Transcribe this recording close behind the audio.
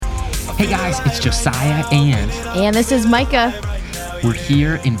Hey guys, it's Josiah And this is Micah. We're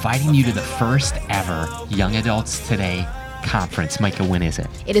here inviting you to the first ever Young Adults Today conference. Micah, when is it?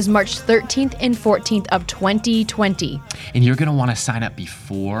 It is March 13th and 14th of 2020. And you're going to want to sign up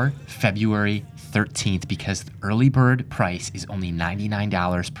before February 13th because the early bird price is only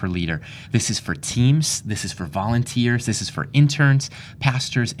 $99 per leader. This is for teams, this is for volunteers, this is for interns,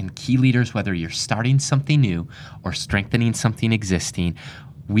 pastors, and key leaders, whether you're starting something new or strengthening something existing.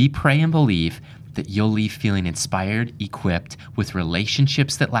 We pray and believe that you'll leave feeling inspired, equipped with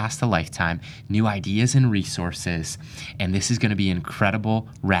relationships that last a lifetime, new ideas and resources, and this is going to be an incredible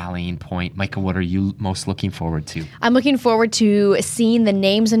rallying point. Micah, what are you most looking forward to? I'm looking forward to seeing the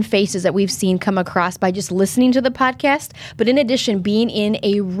names and faces that we've seen come across by just listening to the podcast, but in addition, being in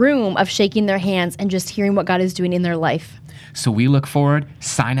a room of shaking their hands and just hearing what God is doing in their life. So we look forward.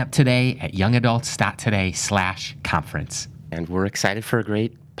 Sign up today at youngadults.today/conference. And we're excited for a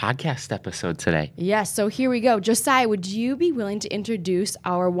great podcast episode today. Yes, so here we go. Josiah, would you be willing to introduce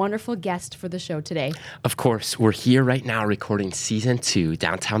our wonderful guest for the show today? Of course, we're here right now recording Season 2,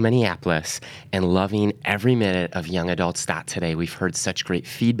 downtown Minneapolis, and loving every minute of Young Adults Today. We've heard such great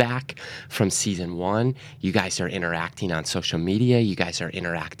feedback from Season 1. You guys are interacting on social media. You guys are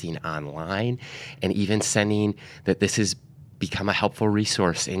interacting online, and even sending that this has become a helpful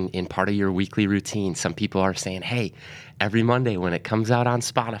resource in part of your weekly routine. Some people are saying, hey, every Monday when it comes out on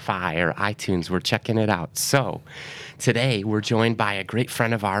Spotify or iTunes, we're checking it out. So today we're joined by a great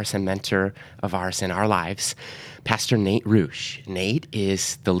friend of ours and mentor of ours in our lives, Pastor Nate Ruch. Nate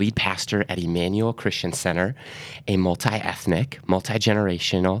is the lead pastor at Emmanuel Christian Center, a multi-ethnic,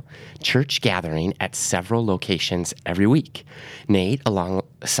 multi-generational church gathering at several locations every week. Nate,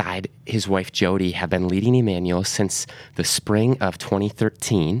 alongside his wife Jody, have been leading Emmanuel since the spring of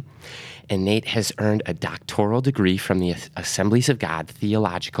 2013. And Nate has earned a doctoral degree from the Assemblies of God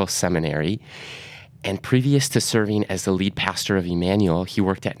Theological Seminary. And previous to serving as the lead pastor of Emmanuel, he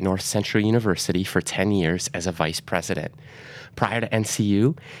worked at North Central University for 10 years as a vice president. Prior to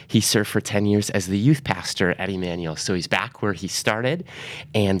NCU, he served for 10 years as the youth pastor at Emmanuel. So he's back where he started.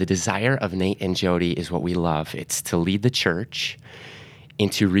 And the desire of Nate and Jody is what we love. It's to lead the church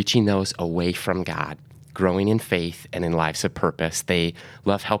into reaching those away from God, growing in faith and in lives of purpose. They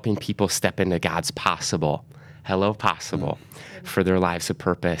love helping people step into God's possible for their lives of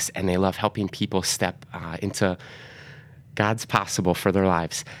purpose. And they love helping people step into God's possible for their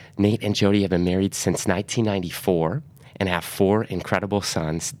lives. Nate and Jody have been married since 1994 and have 4 incredible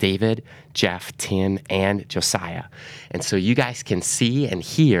sons, David, Jeff, Tim, and Josiah. And so you guys can see and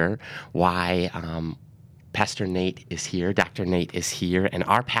hear why Pastor Nate is here, Dr. Nate is here, and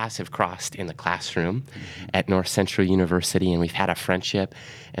our paths have crossed in the classroom at North Central University, and we've had a friendship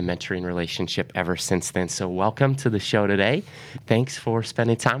and mentoring relationship ever since then. So welcome to the show today. Thanks for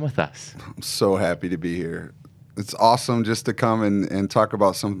spending time with us. I'm so happy to be here. It's awesome just to come and talk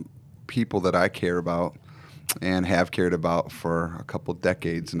about some people that I care about and have cared about for a couple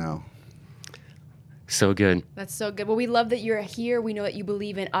decades now. So good. That's so good. Well, we love that you're here. We know that you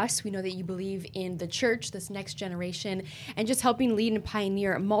believe in us. We know that you believe in the church, this next generation, and just helping lead and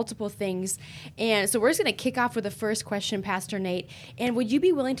pioneer multiple things. And so we're just going to kick off with the first question, Pastor Nate. And would you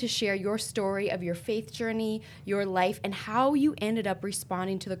be willing to share your story of your faith journey, your life, and how you ended up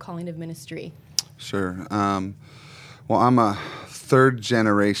responding to the calling of ministry? Sure. Well, I'm a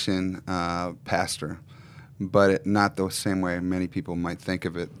third-generation pastor, but not the same way many people might think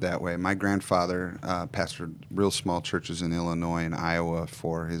of it that way. My grandfather pastored real small churches in Illinois and Iowa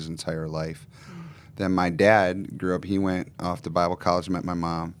for his entire life. Then my dad grew up, he went off to Bible college, met my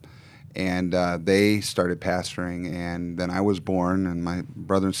mom, and they started pastoring, and then I was born, and my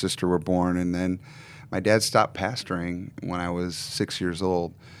brother and sister were born, and then my dad stopped pastoring when I was 6 years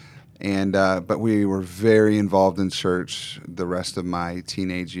old. And but we were very involved in church the rest of my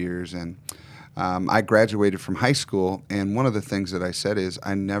teenage years, and I graduated from high school, and one of the things that I said is,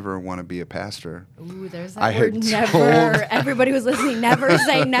 I never want to be a pastor. Ooh, there's that word, never. Everybody was listening, never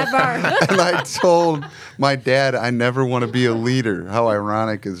say never. And I told my dad, I never want to be a leader. How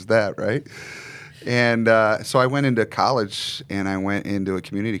ironic is that, right? And so I went into college, and I went into a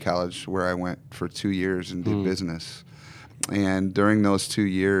community college where I went for 2 years and did business. And during those 2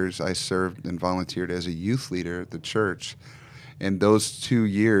 years, I served and volunteered as a youth leader at the church. And those 2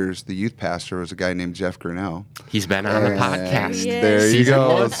 years, the youth pastor was a guy named Jeff Grinnell. He's been on the podcast. There you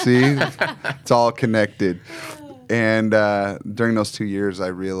go. See? It's all connected. And during those 2 years, I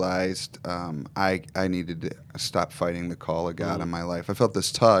realized I needed to stop fighting the call of God in my life. I felt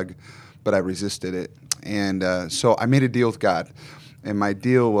this tug, but I resisted it. And so I made a deal with God. And my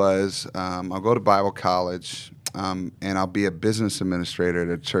deal was I'll go to Bible college, and I'll be a business administrator at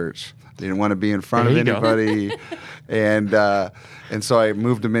a church. Didn't want to be in front of There you go. anybody, and so I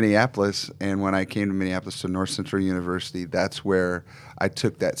moved to Minneapolis. And when I came to Minneapolis to North Central University, that's where I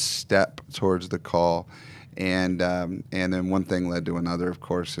took that step towards the call, and then one thing led to another, of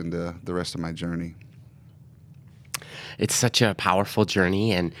course, into the rest of my journey. It's such a powerful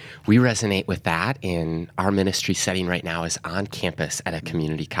journey, and we resonate with that. In our ministry setting right now is on campus at a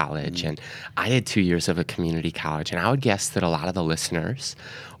community college, and I did 2 years of a community college, and I would guess that a lot of the listeners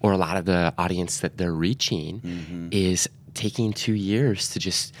or a lot of the audience that they're reaching is taking 2 years to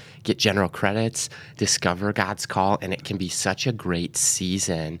just get general credits, discover God's call, and it can be such a great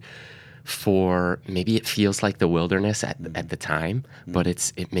season for maybe it feels like the wilderness at the time, but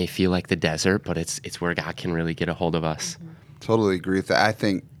it may feel like the desert, but it's where God can really get a hold of us. Totally agree with that. I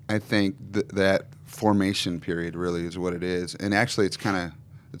think that formation period really is what it is, and actually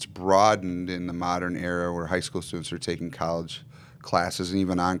it's broadened in the modern era where high school students are taking college classes and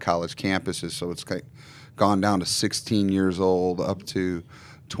even on college campuses. So it's gone down to 16 years old up to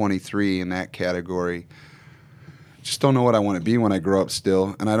 23 in that category. Just don't know what I want to be when I grow up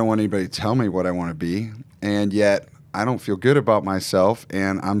still, and I don't want anybody to tell me what I want to be, and yet I don't feel good about myself,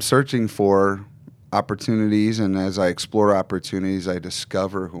 and I'm searching for opportunities, and as I explore opportunities, I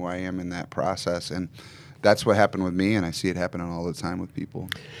discover who I am in that process, and that's what happened with me, and I see it happening all the time with people.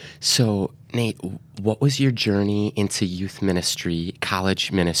 So, Nate, what was your journey into youth ministry,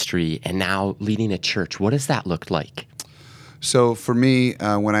 college ministry, and now leading a church? What does that look like? So for me,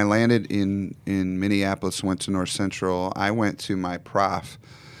 when I landed in Minneapolis, went to North Central, I went to my prof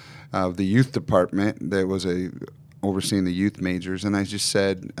of the youth department that was overseeing the youth majors, and I just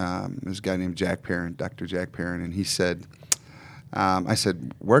said, there's a guy named Jack Perrin, Dr. Jack Perrin, and he said, I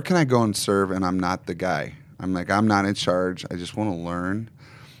said, where can I go and serve and I'm not the guy? I'm like, I'm not in charge. I just want to learn.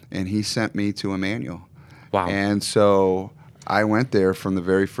 And he sent me to Emmanuel. Wow. And so I went there from the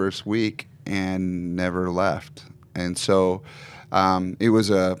very first week and never left. And so it was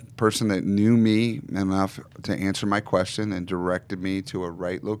a person that knew me enough to answer my question and directed me to a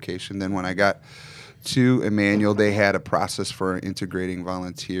right location. Then when I got to Emmanuel, they had a process for integrating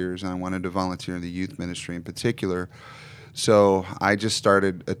volunteers, and I wanted to volunteer in the youth ministry in particular. So I just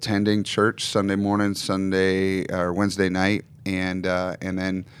started attending church Sunday morning, Wednesday night, and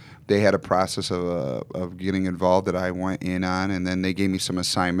then they had a process of getting involved that I went in on, and then they gave me some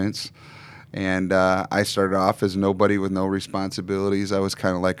assignments. And I started off as nobody with no responsibilities. I was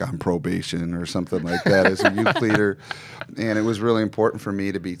kind of like on probation or something like that as a youth leader. And it was really important for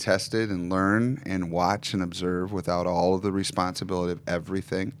me to be tested and learn and watch and observe without all of the responsibility of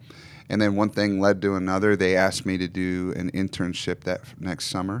everything. And then one thing led to another. They asked me to do an internship that next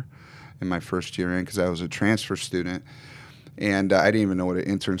summer in my first year in because I was a transfer student. And I didn't even know what an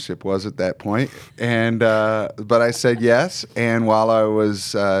internship was at that point. And but I said yes. And while I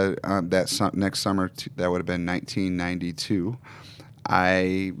was next summer, that would have been 1992,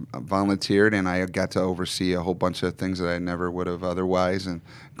 I volunteered and I got to oversee a whole bunch of things that I never would have otherwise,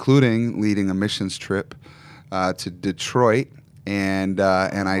 including leading a missions trip to Detroit. And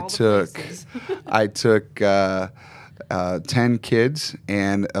I took 10 kids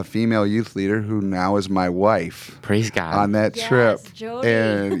and a female youth leader who now is my wife. Praise God. On that trip. Jody.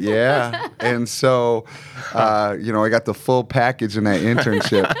 And yeah. And so, I got the full package in that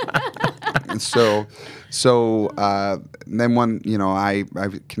internship. And then I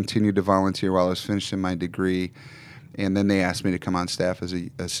continued to volunteer while I was finishing my degree. And then they asked me to come on staff as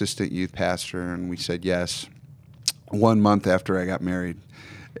an assistant youth pastor. And we said yes 1 month after I got married.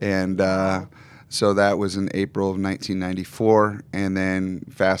 And, so that was in April of 1994, and then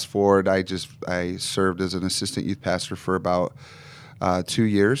fast forward, I served as an assistant youth pastor for about 2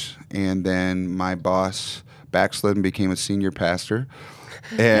 years, and then my boss backslid and became a senior pastor.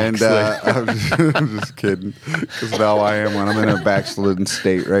 And I'm just kidding, because now I am when I'm in a backslidden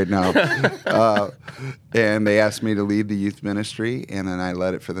state right now. And they asked me to lead the youth ministry, and then I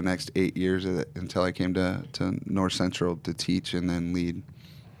led it for the next 8 years until I came to North Central to teach and then lead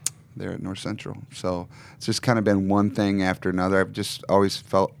there at North Central. So it's just kind of been one thing after another. I've just always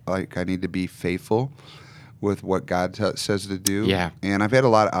felt like I need to be faithful with what God says to do. Yeah. And I've had a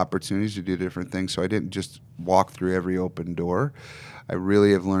lot of opportunities to do different things, so I didn't just walk through every open door. I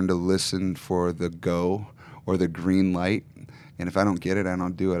really have learned to listen for the go or the green light. And if I don't get it, I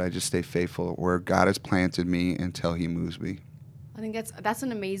don't do it. I just stay faithful where God has planted me until he moves me. I think that's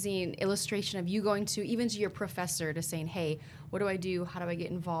an amazing illustration of you going to your professor to saying, hey, what do I do? How do I get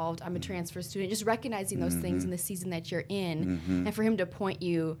involved? I'm a transfer student. Just recognizing those things in the season that you're in, and for him to point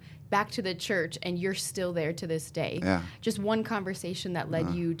you back to the church, and you're still there to this day. Yeah. Just one conversation that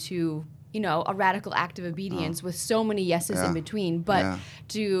led you to a radical act of obedience with so many yeses in between, but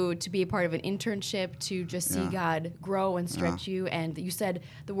to be a part of an internship, to just see God grow and stretch you. And you said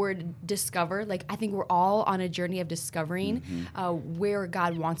the word discover. Like, I think we're all on a journey of discovering where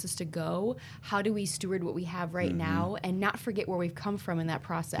God wants us to go. How do we steward what we have right now and not forget where we've come from in that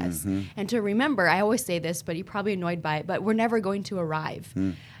process? And to remember, I always say this, but you're probably annoyed by it, but we're never going to arrive.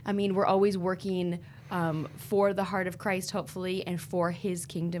 I mean, we're always working for the heart of Christ, hopefully, and for his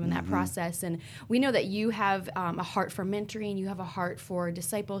kingdom in that process. And we know that you have a heart for mentoring, you have a heart for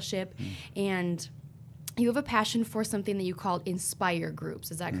discipleship, and you have a passion for something that you call Inspire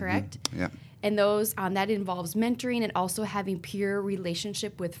groups. Is that correct? Yeah. And those that involves mentoring and also having peer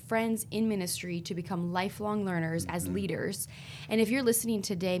relationship with friends in ministry to become lifelong learners as leaders. And if you're listening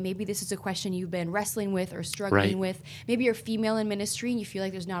today, maybe this is a question you've been wrestling with or struggling with. Maybe you're female in ministry and you feel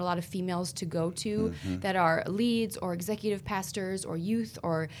like there's not a lot of females to go to that are leads or executive pastors or youth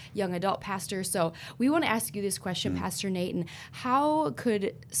or young adult pastors. So we want to ask you this question, Pastor Nathan. How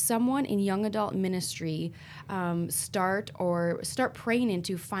could someone in young adult ministry start praying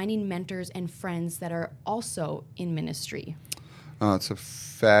into finding mentors and friends that are also in ministry? It's a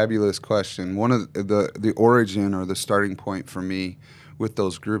fabulous question. One of the origin or the starting point for me with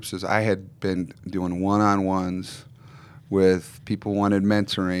those groups is I had been doing one-on-ones with people who wanted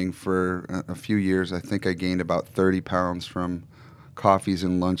mentoring for a few years. I think I gained about 30 pounds from coffees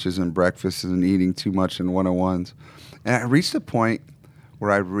and lunches and breakfasts and eating too much in one-on-ones. And I reached a point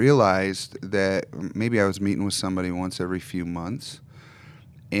where I realized that maybe I was meeting with somebody once every few months.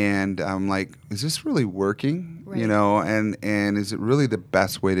 And I'm like, is this really working? Right. And is it really the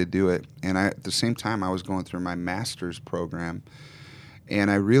best way to do it? And at the same time, I was going through my master's program, and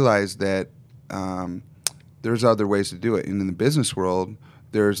I realized that there's other ways to do it. And in the business world,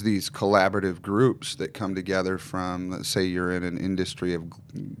 there's these collaborative groups that come together from, let's say you're in an industry of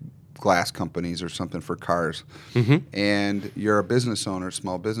glass companies or something for cars, and you're a business owner,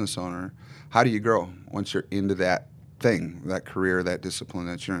 small business owner. How do you grow once you're into that thing, that career, that discipline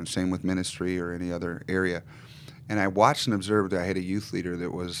that you're in? Same with ministry or any other area. And I watched and observed that I had a youth leader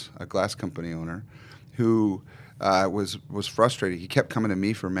that was a glass company owner who was frustrated. He kept coming to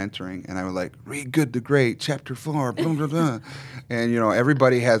me for mentoring, and I was like, read Good to Great, chapter 4, blah, blah, blah. And,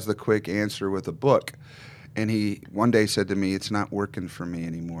 everybody has the quick answer with a book. And he one day said to me, it's not working for me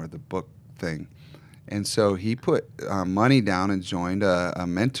anymore, the book thing. And so he put money down and joined a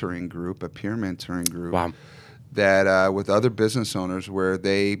mentoring group, a peer mentoring group. Wow. That with other business owners, where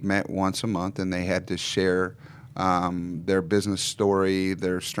they met once a month and they had to share their business story,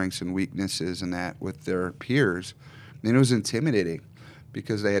 their strengths and weaknesses, and that with their peers. And it was intimidating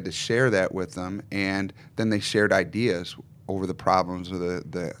because they had to share that with them, and then they shared ideas over the problems or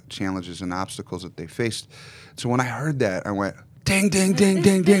the challenges and obstacles that they faced. So when I heard that, I went, ding, ding, ding,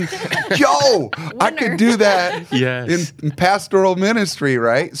 ding, ding. Yo, I could do that in pastoral ministry,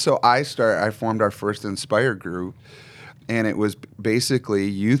 right? So I formed our first Inspire group, and it was basically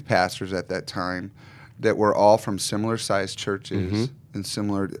youth pastors at that time that were all from similar sized churches and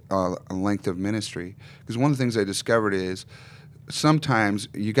similar length of ministry. Because one of the things I discovered is sometimes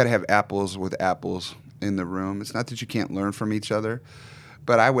you got to have apples with apples in the room. It's not that you can't learn from each other,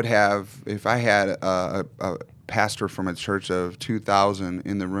 but I would have, if I had a pastor from a church of 2,000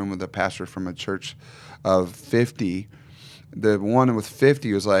 in the room with a pastor from a church of 50, the one with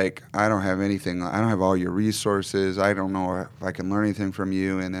 50 was like, I don't have anything. I don't have all your resources. I don't know if I can learn anything from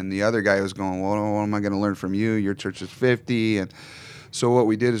you. And then the other guy was going, well, what am I going to learn from you? Your church is 50. And so what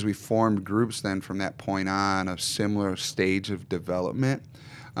we did is we formed groups then from that point on, a similar stage of development.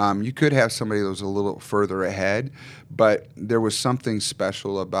 You could have somebody that was a little further ahead, but there was something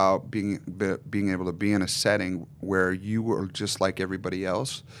special about being able to be in a setting where you were just like everybody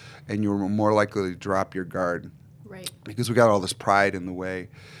else, and you were more likely to drop your guard. Right. Because we got all this pride in the way.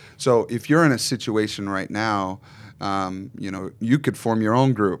 So if you're in a situation right now, you could form your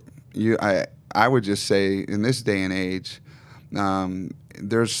own group. I would just say in this day and age,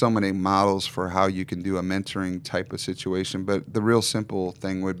 there's so many models for how you can do a mentoring type of situation, but the real simple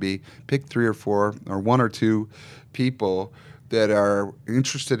thing would be pick 3 or 4 or 1 or 2 people that are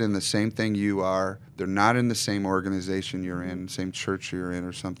interested in the same thing you are. They're not in the same organization you're in, same church you're in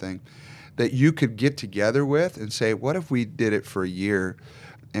or something, that you could get together with and say, what if we did it for a year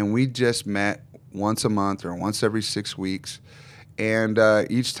and we just met once a month or once every 6 weeks, and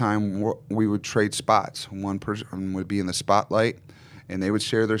each time we would trade spots. One person would be in the spotlight, and they would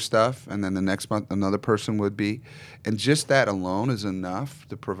share their stuff, and then the next month another person would be. And just that alone is enough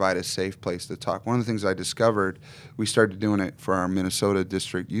to provide a safe place to talk. One of the things I discovered, we started doing it for our Minnesota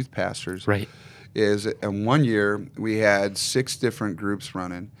district youth pastors, right, is in one year we had 6 different groups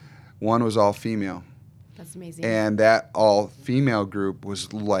running. One was all female. That's amazing. And that all-female group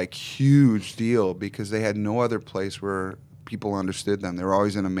was like huge deal because they had no other place where people understood them. They were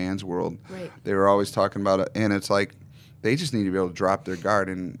always in a man's world. Right. They were always talking about it, and it's like they just need to be able to drop their guard,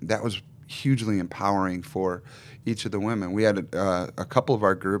 and that was hugely empowering for each of the women. We had a couple of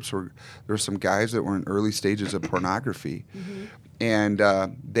our groups where there were some guys that were in early stages of pornography, and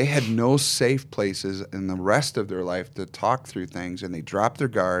they had no safe places in the rest of their life to talk through things, and they dropped their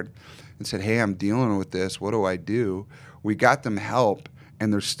guard and said, hey, I'm dealing with this. What do I do? We got them help,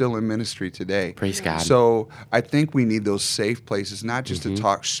 and they're still in ministry today. Praise God. So I think we need those safe places, not just to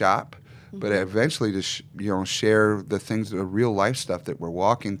talk shop, but eventually to share the things, the real life stuff that we're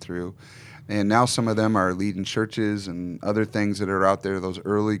walking through. And now some of them are leading churches and other things that are out there, those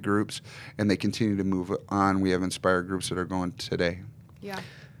early groups, and they continue to move on. We have Inspire groups that are going today. Yeah.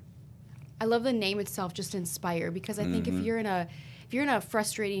 I love the name itself, just Inspire, because I think if you're in a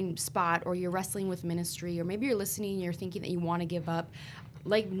frustrating spot, or you're wrestling with ministry, or maybe you're listening and you're thinking that you want to give up,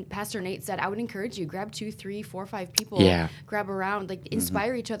 like Pastor Nate said, I would encourage you, grab 2, 3, 4, 5 people, grab around, like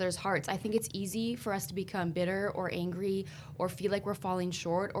inspire each other's hearts. I think it's easy for us to become bitter or angry or feel like we're falling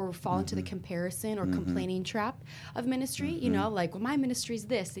short or fall into the comparison or complaining trap of ministry, you know, like, well, my ministry's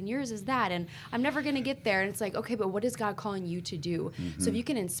this and yours is that, and I'm never going to get there. And it's like, okay, but what is God calling you to do? So if you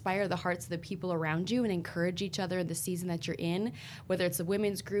can inspire the hearts of the people around you and encourage each other in the season that you're in, whether it's a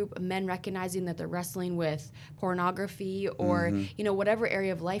women's group, men recognizing that they're wrestling with pornography or, you know, whatever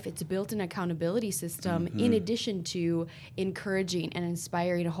area of life, it's built an accountability system in addition to encouraging and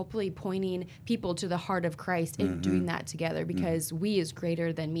inspiring and hopefully pointing people to the heart of Christ and doing that together, because we is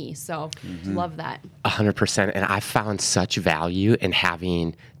greater than me. So love that. 100%. And I found such value in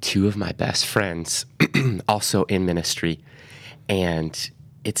having 2 of my best friends also in ministry. And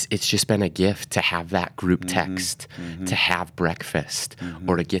it's just been a gift to have that group text, to have breakfast,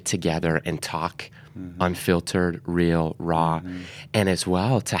 or to get together and talk unfiltered, real, raw, and as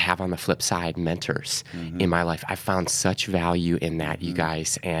well to have on the flip side mentors in my life. I found such value in that, you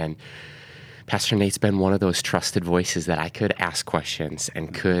guys. And Pastor Nate's been one of those trusted voices that I could ask questions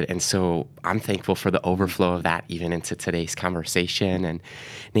and so I'm thankful for the overflow of that even into today's conversation. And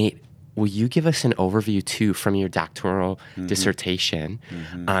Nate, will you give us an overview, too, from your doctoral dissertation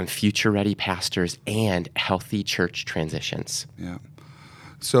on future-ready pastors and healthy church transitions? Yeah.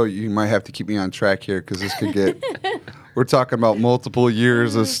 So you might have to keep me on track here because this could get – we're talking about multiple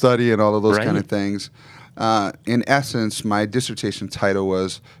years of study and all of those kind of things. In essence, my dissertation title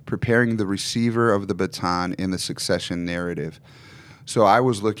was Preparing the Receiver of the Baton in the Succession Narrative. So I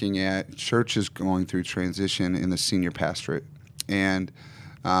was looking at churches going through transition in the senior pastorate, and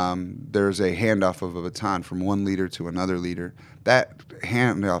there's a handoff of a baton from one leader to another leader. That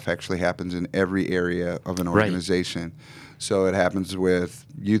handoff actually happens in every area of an organization. So it happens with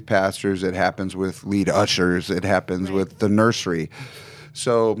youth pastors, it happens with lead ushers, it happens with the nursery.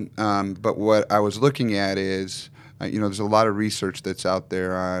 So, but what I was looking at is, there's a lot of research that's out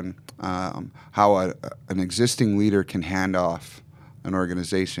there on how an existing leader can hand off an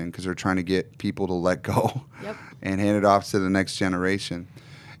organization because they're trying to get people to let go and hand it off to the next generation.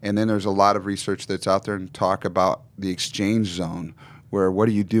 And then there's a lot of research that's out there and talk about the exchange zone, where what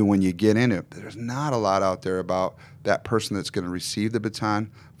do you do when you get in it? There's not a lot out there about that person that's going to receive the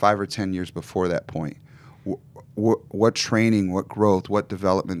baton 5 or 10 years before that point. What training, what growth, what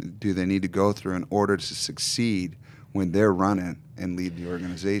development do they need to go through in order to succeed when they're running and lead the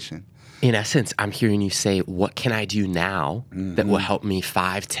organization? In essence, I'm hearing you say, what can I do now that will help me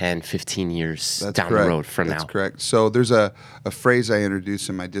 5, 10, 15 years down the road from now? That's correct. So there's a phrase I introduced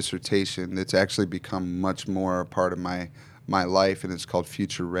in my dissertation that's actually become much more a part of my life, and it's called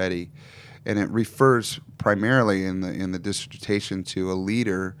future ready. And it refers primarily in the dissertation to a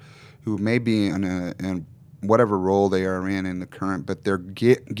leader who may be in whatever role they are in the current, but they're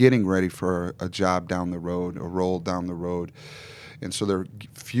getting ready for a job down the road, a role down the road. And so they're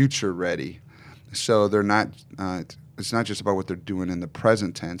future ready. So they're not, it's not just about what they're doing in the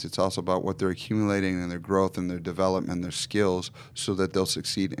present tense, it's also about what they're accumulating in their growth and their development and their skills so that they'll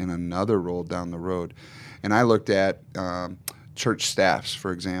succeed in another role down the road. And I looked at church staffs,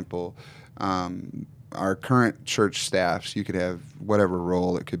 for example. Our current church staffs, you could have whatever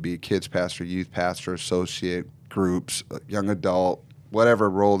role. It could be a kids pastor, youth pastor, associate, groups, young adult, whatever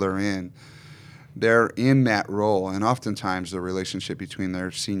role they're in. They're in that role, and oftentimes the relationship between their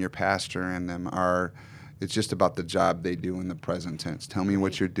senior pastor and them it's just about the job they do in the present tense. Tell me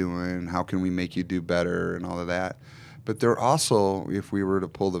what you're doing, how can we make you do better, and all of that. But they're also, if we were to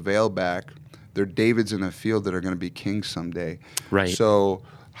pull the veil back, they're Davids in the field that are going to be kings someday. Right. So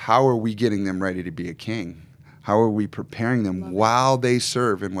how are we getting them ready to be a king? How are we preparing them while they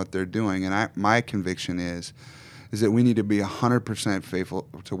serve in what they're doing? And my conviction is that we need to be 100% faithful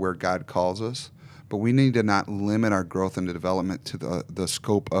to where God calls us, but we need to not limit our growth and development to the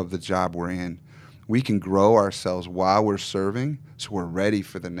scope of the job we're in. We can grow ourselves while we're serving, so we're ready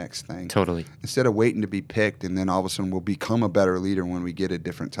for the next thing. Totally. Instead of waiting to be picked, and then all of a sudden we'll become a better leader when we get a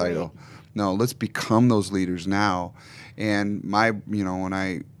different title. Right. No, let's become those leaders now. And when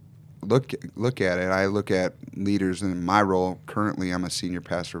I look at it, I look at leaders in my role. Currently, I'm a senior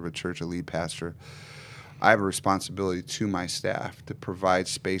pastor of a church, a lead pastor. I have a responsibility to my staff to provide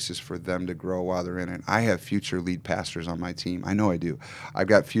spaces for them to grow while they're in it. I have future lead pastors on my team. I know I do. I've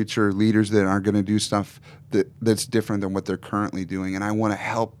got future leaders that are going to do stuff that's different than what they're currently doing, and I want to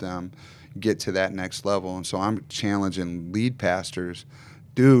help them get to that next level. And so I'm challenging lead pastors,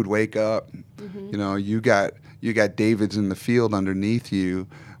 dude, wake up. Mm-hmm. You got Davids in the field underneath you.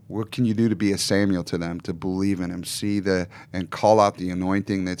 What can you do to be a Samuel to them, to believe in him, and call out the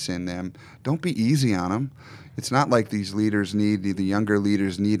anointing that's in them? Don't be easy on them. It's not like the younger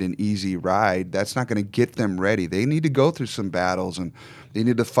leaders need an easy ride. That's not going to get them ready. They need to go through some battles, and they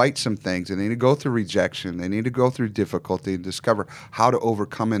need to fight some things, and they need to go through rejection. They need to go through difficulty and discover how to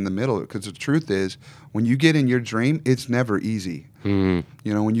overcome in the middle. Because the truth is, when you get in your dream, it's never easy.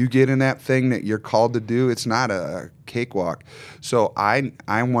 Mm-hmm. When you get in that thing that you're called to do, it's not a cakewalk. So I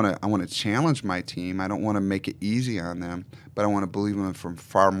want to challenge my team. I don't want to make it easy on them, but I want to believe in them from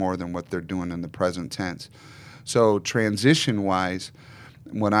far more than what they're doing in the present tense. So transition-wise,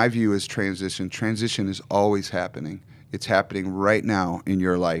 what I view as transition is always happening. It's happening right now in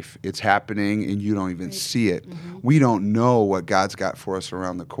your life. It's happening and you don't even see it. Mm-hmm. We don't know what God's got for us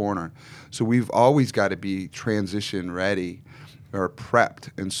around the corner. So we've always got to be transition ready or prepped.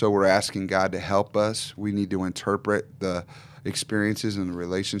 And so we're asking God to help us. We need to interpret the experiences and the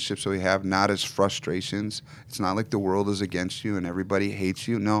relationships that we have not as frustrations. It's not like the world is against you and everybody hates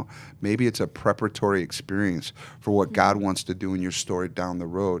you. No, maybe it's a preparatory experience for what God wants to do in your story down the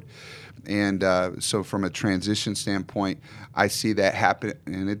road. And so from a transition standpoint, I see that happen.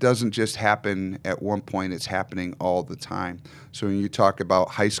 And it doesn't just happen at one point. It's happening all the time. So when you talk about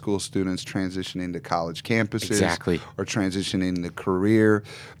high school students transitioning to college campuses Exactly. or transitioning to career,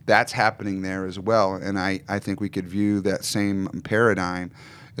 that's happening there as well. And I think we could view that same paradigm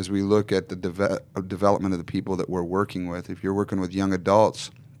as we look at the development of the people that we're working with. If you're working with young adults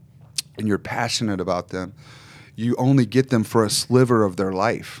and you're passionate about them, you only get them for a sliver of their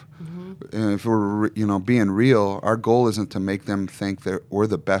life. And if we're being real, our goal isn't to make them think that we're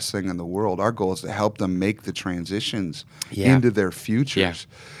the best thing in the world. Our goal is to help them make the transitions into their futures.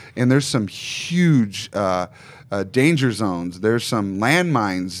 Yeah. And there's some huge danger zones. There's some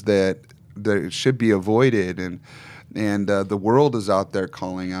landmines that should be avoided, and the world is out there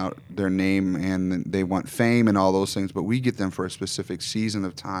calling out their name, and they want fame and all those things, but we get them for a specific season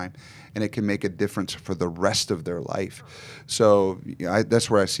of time, and it can make a difference for the rest of their life. So that's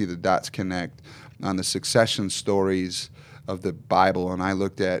where I see the dots connect on the succession stories of the Bible. And I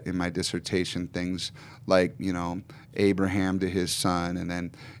looked at in my dissertation things like, Abraham to his son, and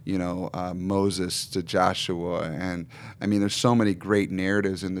then, Moses to Joshua. And I mean, there's so many great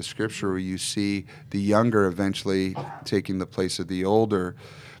narratives in the scripture where you see the younger eventually taking the place of the older.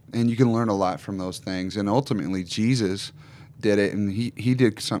 And you can learn a lot from those things. And ultimately, Jesus did it, and he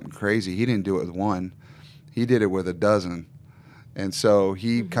did something crazy. He didn't do it with one. He did it with a dozen. And so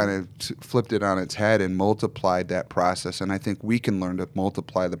he kind of flipped it on its head and multiplied that process. And I think we can learn to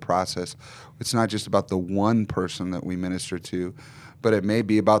multiply the process. It's not just about the one person that we minister to, but it may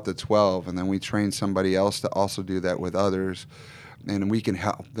be about the 12. And then we train somebody else to also do that with others. And we can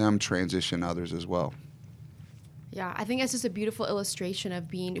help them transition others as well. Yeah, I think that's just a beautiful illustration of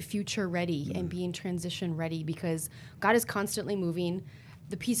being future ready and being transition ready, because God is constantly moving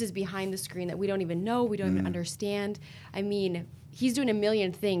the pieces behind the screen that we don't even know, we don't even understand. I mean, He's doing a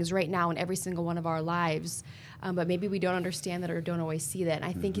million things right now in every single one of our lives, but maybe we don't understand that or don't always see that. And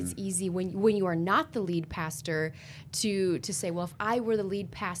I think it's easy when you are not the lead pastor to say, well, if I were the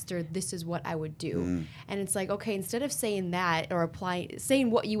lead pastor, this is what I would do. And it's like, okay, instead of saying that or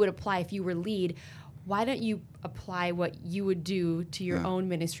saying what you would apply if you were lead, why don't you apply what you would do to your own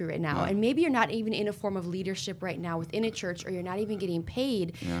ministry right now? And maybe you're not even in a form of leadership right now within a church, or you're not even getting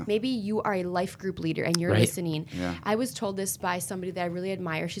paid. Maybe you are a life group leader and you're listening. I was told this by somebody that I really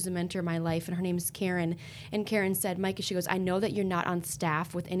admire. She's a mentor in my life, and her name is Karen. And Karen said, Micah, she goes, I know that you're not on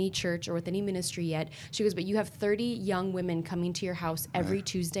staff with any church or with any ministry yet. She goes, but you have 30 young women coming to your house every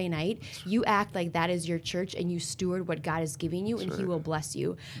Tuesday night. You act like that is your church, and you steward what God is giving you, and He will bless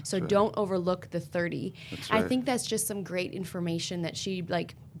you. So don't overlook the 30. I think that's just some great information that she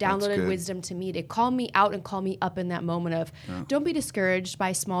downloaded good. wisdom to me to call me out and call me up in that moment of don't be discouraged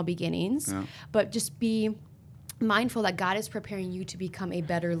by small beginnings, but just be mindful that God is preparing you to become a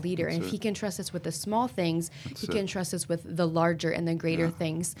better leader. And if he can trust us with the small things, he can trust us with the larger and the greater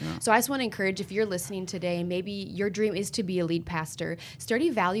things. So I just want to encourage, if you're listening today and maybe your dream is to be a lead pastor, start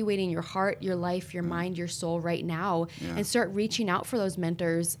evaluating your heart, your life, your mind, your soul right now, and start reaching out for those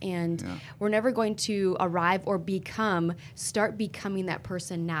mentors. And we're never going to arrive or start becoming that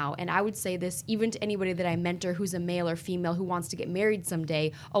person now. And I would say this even to anybody that I mentor who's a male or female who wants to get married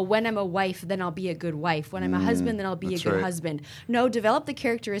someday. Oh, when I'm a wife, then I'll be a good wife. When I'm a husband, then I'll be a good husband. No, develop the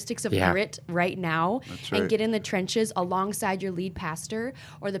characteristics of grit right now and get in the trenches alongside your lead pastor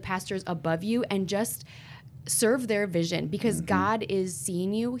or the pastors above you and just serve their vision, because God is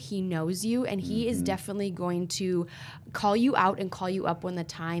seeing you, he knows you, and he is definitely going to call you out and call you up when the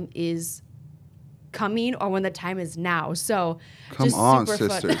time is coming or when the time is now. So come just on, super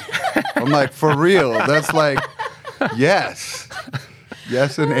sisters. fun. I'm like, for real. That's like, yes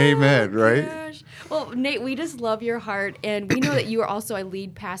and amen, right? Gosh. Well, Nate, we just love your heart, and we know that you are also a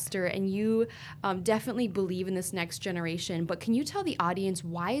lead pastor, and you definitely believe in this next generation. But can you tell the audience,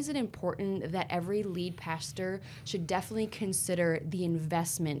 why is it important that every lead pastor should definitely consider the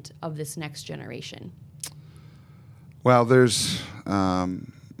investment of this next generation? Well, there's,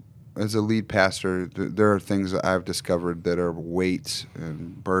 as a lead pastor, there are things that I've discovered that are weights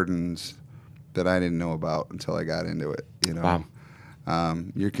and burdens that I didn't know about until I got into it. Wow.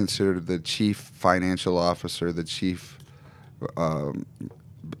 You're considered the chief financial officer, the chief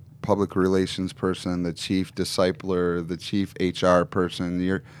public relations person, the chief discipler, the chief HR person.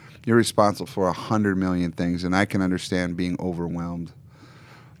 You're responsible for 100 million things, and I can understand being overwhelmed.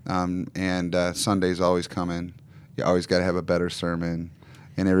 And Sunday's always coming. You always got to have a better sermon.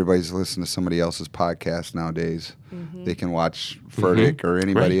 And everybody's listening to somebody else's podcast nowadays. They can watch Furtick or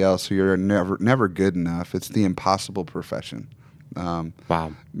anybody else. So you're never good enough. It's the impossible profession.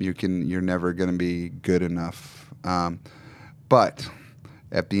 Wow. You're never going to be good enough. But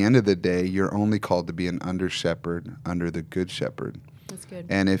at the end of the day, you're only called to be an under shepherd under the good shepherd. That's good.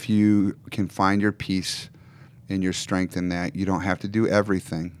 And if you can find your peace and your strength in that, you don't have to do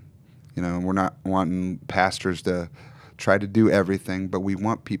everything. We're not wanting pastors to try to do everything, but we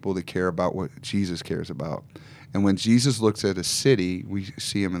want people to care about what Jesus cares about. And when Jesus looks at a city, we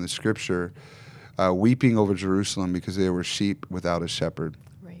see him in the scripture weeping over Jerusalem because they were sheep without a shepherd.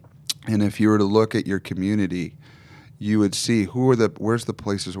 Right. And if you were to look at your community, you would see where's the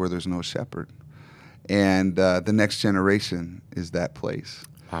places where there's no shepherd. And the next generation is that place.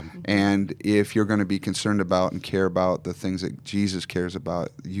 And if you're going to be concerned about and care about the things that Jesus cares about,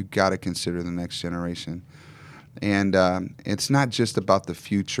 you got to consider the next generation. And it's not just about the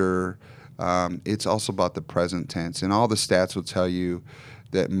future. It's also about the present tense. And all the stats will tell you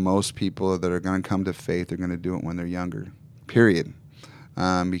that most people that are going to come to faith are going to do it when they're younger, period.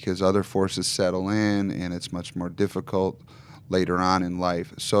 Because other forces settle in, and it's much more difficult later on in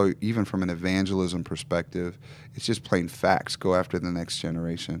life. So even from an evangelism perspective, it's just plain facts. Go after the next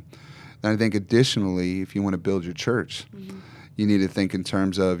generation. And I think additionally, if you want to build your church, you need to think in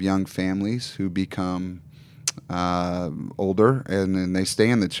terms of young families who become older and then they stay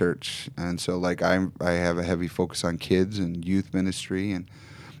in the church. And so I have a heavy focus on kids and youth ministry, and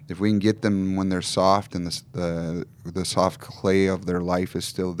if we can get them when they're soft and the soft clay of their life is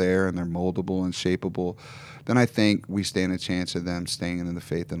still there and they're moldable and shapeable, then I think we stand a chance of them staying in the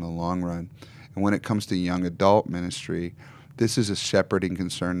faith in the long run. And when it comes to young adult ministry, this is a shepherding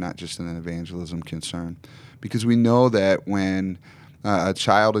concern, not just an evangelism concern, because we know that when a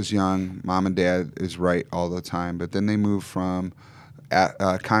child is young, mom and dad is right all the time, but then they move from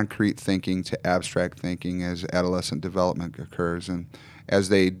concrete thinking to abstract thinking as adolescent development occurs. And as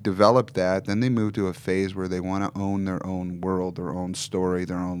they develop that, then they move to a phase where they want to own their own world, their own story,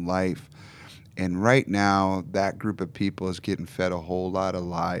 their own life. And right now, that group of people is getting fed a whole lot of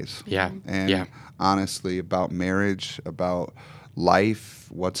lies. And honestly, about marriage, about life,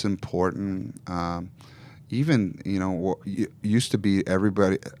 what's important. Even, what used to be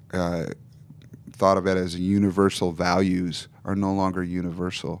everybody thought of it as universal values are no longer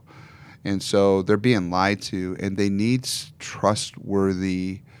universal. And so they're being lied to, and they need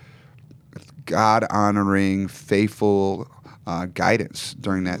trustworthy, God-honoring, faithful guidance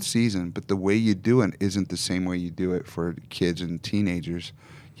during that season. But the way you do it isn't the same way you do it for kids and teenagers.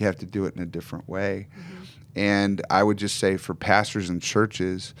 You have to do it in a different way. And I would just say for pastors and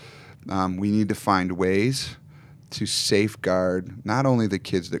churches, we need to find ways to safeguard not only the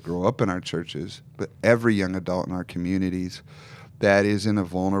kids that grow up in our churches, but every young adult in our communities, that is in a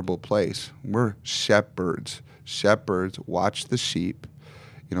vulnerable place. We're shepherds. Shepherds watch the sheep.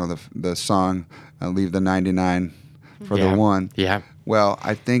 You know, the song, leave the 99 for the one. Yeah. Well,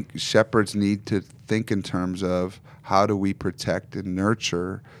 I think shepherds need to think in terms of how do we protect and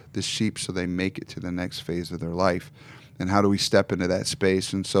nurture the sheep so they make it to the next phase of their life, and how do we step into that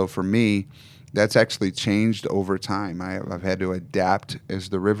space. And so for me, that's actually changed over time. I've had to adapt as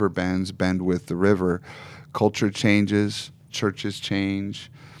the river bends, bend with the river. Culture changes, churches change,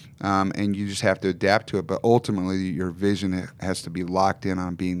 and you just have to adapt to it. But ultimately, your vision has to be locked in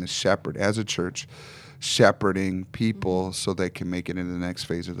on being the shepherd as a church, shepherding people so they can make it into the next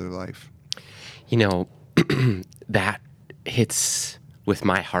phase of their life. You know, that hits with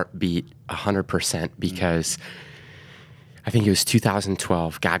my heartbeat 100% because I think it was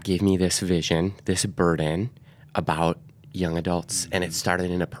 2012. God gave me this vision, this burden about young adults, and it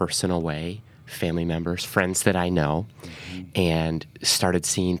started in a personal way. Family members, friends that I know, and started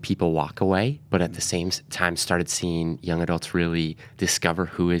seeing people walk away, but at the same time started seeing young adults really discover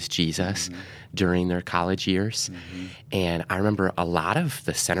who is Jesus during their college years. And I remember a lot of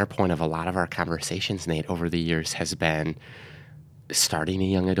the center point of a lot of our conversations, Nate, over the years has been starting a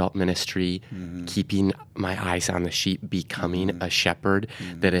young adult ministry, keeping my eyes on the sheep, becoming a shepherd,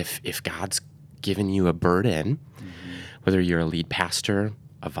 that if God's given you a burden, whether you're a lead pastor,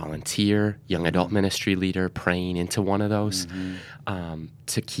 a volunteer, young adult ministry leader, praying into one of those,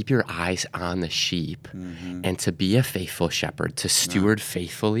 to keep your eyes on the sheep and to be a faithful shepherd, to steward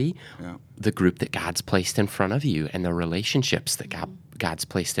faithfully the group that God's placed in front of you and the relationships that God's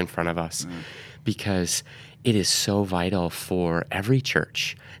placed in front of us. Because it is so vital for every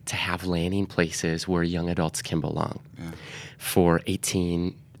church to have landing places where young adults can belong. For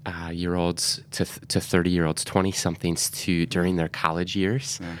 18-year-olds to 30-year-olds, 20-somethings to during their college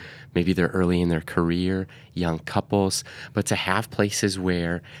years. Maybe they're early in their career, young couples, but to have places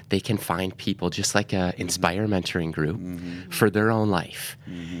where they can find people just like a Inspire mentoring group for their own life,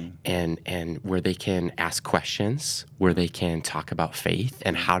 and where they can ask questions, where they can talk about faith,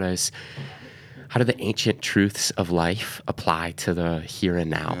 and how do the ancient truths of life apply to the here and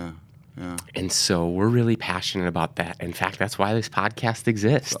now. And so we're really passionate about that. In fact, that's why this podcast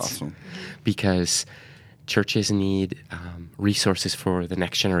exists. That's awesome. Because churches need resources for the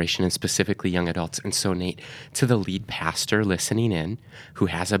next generation and specifically young adults. And so, Nate, to the lead pastor listening in who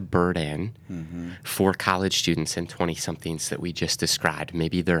has a burden for college students and 20-somethings that we just described,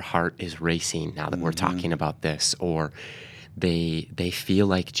 maybe their heart is racing now that we're talking about this, or they feel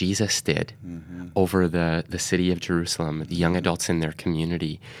like Jesus did over the city of Jerusalem, the young adults in their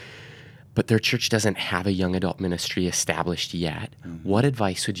community, but their church doesn't have a young adult ministry established yet. What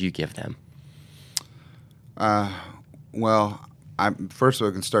advice would you give them? Well, first of all,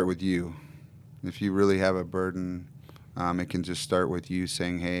 I can start with you. If you really have a burden, it can just start with you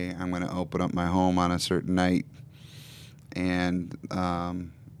saying, hey, I'm going to open up my home on a certain night and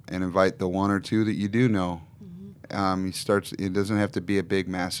invite the one or two that you do know. It doesn't have to be a big,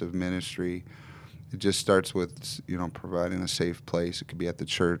 massive ministry. It just starts with, providing a safe place. It could be at the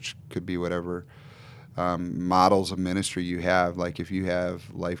church, could be whatever models of ministry you have. Like if you have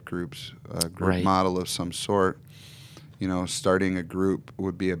life groups, a group model of some sort, starting a group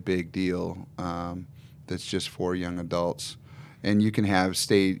would be a big deal. That's just for young adults. And you can have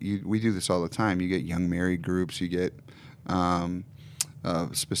we do this all the time. You get young married groups, you get a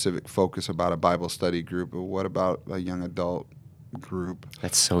specific focus about a Bible study group. But what about a young adult group?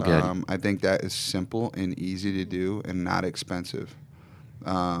 That's so good. I think that is simple and easy to do and not expensive.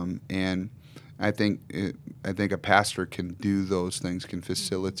 And I think a pastor can do those things, can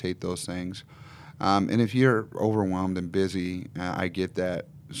facilitate those things. And if you're overwhelmed and busy, I get that.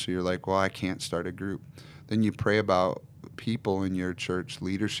 So you're like, well, I can't start a group. Then you pray about people in your church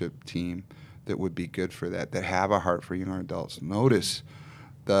leadership team that would be good for that have a heart for young adults. Notice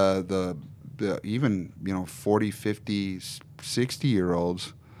the even 40, 50,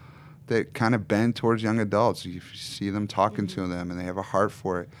 60-year-olds that kind of bend towards young adults. You see them talking to them, and they have a heart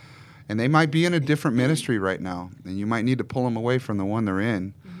for it. And they might be in a different ministry right now, and you might need to pull them away from the one they're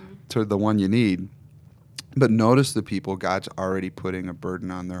in to the one you need. But notice the people God's already putting a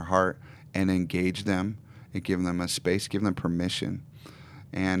burden on their heart, and engage them and give them a space, give them permission.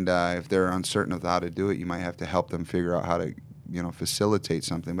 And if they're uncertain of how to do it, you might have to help them figure out how to facilitate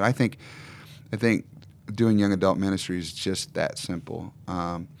something. But I think doing young adult ministry is just that simple.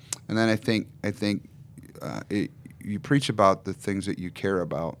 And then I think you preach about the things that you care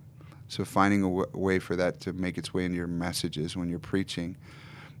about. So finding a way for that to make its way into your messages when you're preaching.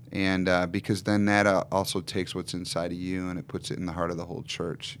 And because then that also takes what's inside of you and it puts it in the heart of the whole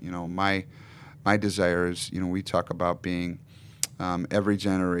church. My desire is, we talk about being every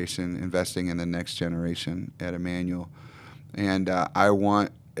generation, investing in the next generation at Emmanuel. And I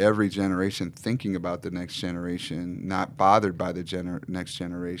want every generation thinking about the next generation, not bothered by the next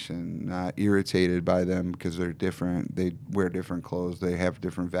generation, not irritated by them because they're different, they wear different clothes, they have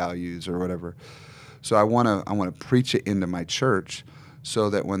different values or whatever. So I want to preach it into my church so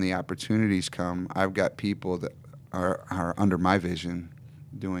that when the opportunities come, I've got people that are under my vision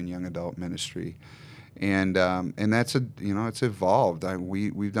doing young adult ministry. And that's it's evolved.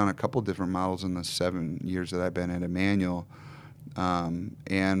 We've done a couple different models in the 7 years that I've been at Emmanuel.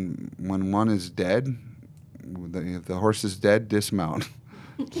 And when one is dead, if the horse is dead, dismount.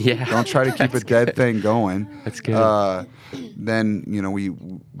 Yeah. Don't try to keep a dead thing going. That's good. Then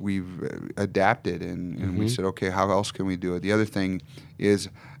we've adapted and we said, okay, how else can we do it? The other thing is,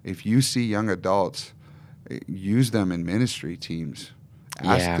 if you see young adults, use them in ministry teams.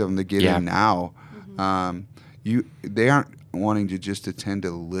 Ask them to get in now. They aren't wanting to just attend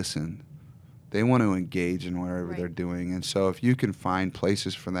to listen. They want to engage in whatever they're doing. And so if you can find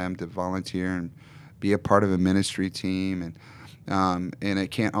places for them to volunteer and be a part of a ministry team, and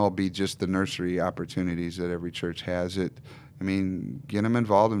it can't all be just the nursery opportunities that every church has. Get them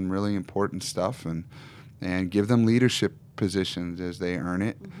involved in really important stuff and give them leadership positions as they earn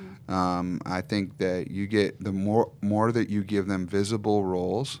it. I think that you get the more that you give them visible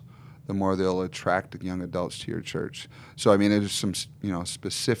roles, the more they'll attract young adults to your church. So, there's some,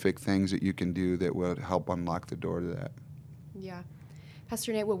 specific things that you can do that will help unlock the door to that. Yeah.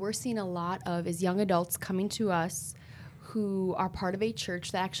 Pastor Nate, what we're seeing a lot of is young adults coming to us who are part of a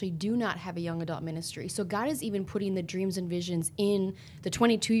church that actually do not have a young adult ministry. So God is even putting the dreams and visions in the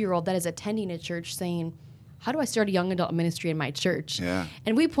 22-year-old that is attending a church saying, how do I start a young adult ministry in my church? Yeah.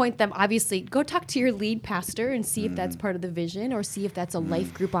 And we point them, obviously, go talk to your lead pastor and see if that's part of the vision or see if that's a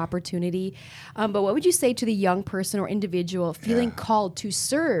life group opportunity. But what would you say to the young person or individual feeling called to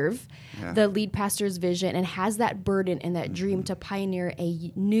serve the lead pastor's vision and has that burden and that dream to pioneer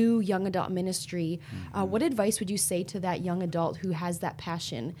a new young adult ministry? What advice would you say to that young adult who has that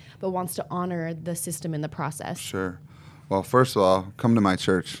passion but wants to honor the system in the process? Sure. Well, first of all, come to my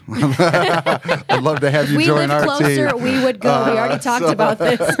church. I'd love to have you join our team. We live closer, we would go. We already talked about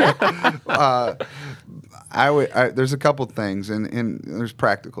this. There's a couple things, and there's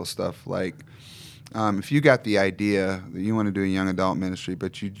practical stuff. Like, if you got the idea that you want to do a young adult ministry,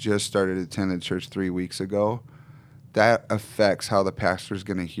 but you just started attending church 3 weeks ago, that affects how the pastor's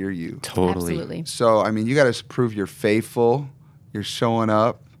going to hear you. Totally. Absolutely. So, you got to prove you're faithful, you're showing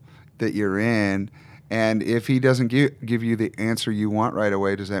up, that you're in. And if he doesn't give you the answer you want right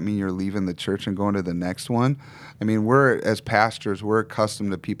away, does that mean you're leaving the church and going to the next one? As pastors, we're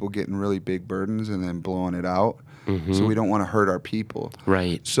accustomed to people getting really big burdens and then blowing it out. So we don't want to hurt our people.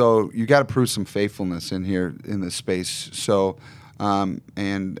 Right. So you got to prove some faithfulness in here in this space. So, and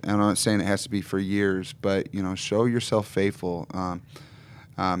I'm not saying it has to be for years, but, show yourself faithful.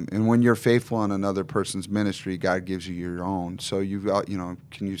 And when you're faithful in another person's ministry, God gives you your own. So you've got,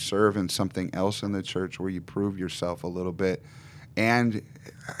 can you serve in something else in the church where you prove yourself a little bit and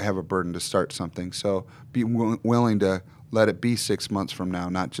have a burden to start something? So be willing to let it be 6 months from now,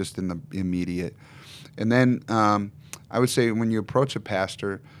 not just in the immediate. And then I would say when you approach a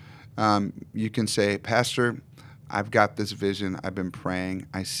pastor, you can say, Pastor, I've got this vision. I've been praying.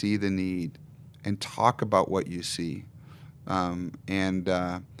 I see the need. And talk about what you see. And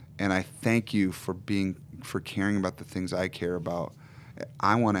I thank you for caring about the things I care about.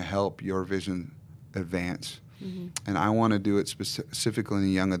 I want to help your vision advance, and I want to do it specifically in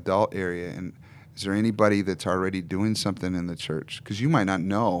the young adult area. And is there anybody that's already doing something in the church? Because you might not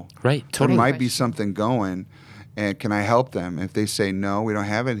know. Right. Totally. There might be something going, and can I help them? If they say no, we don't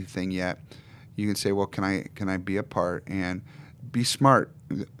have anything yet, you can say, well, can I be a part? And be smart.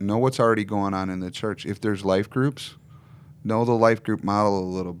 Know what's already going on in the church. If there's life groups, know the life group model a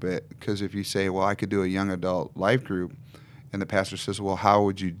little bit, because if you say, well, I could do a young adult life group, and the pastor says, well, how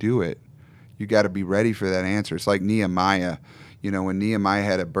would you do it? You got to be ready for that answer. It's like Nehemiah. When Nehemiah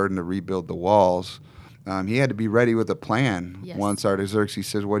had a burden to rebuild the walls, he had to be ready with a plan. Yes. Once Artaxerxes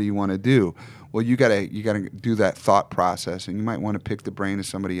says, what do you want to do? Well, you gotta do that thought process, and you might want to pick the brain of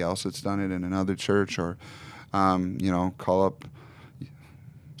somebody else that's done it in another church, or call up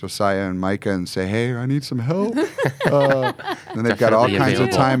Josiah and Micah and say, hey, I need some help. And they've got all kinds of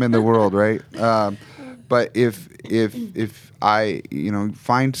time in the world, right? But if I,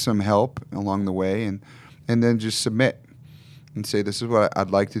 find some help along the way and then just submit and say, this is what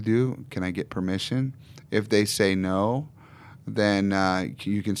I'd like to do. Can I get permission? If they say no, then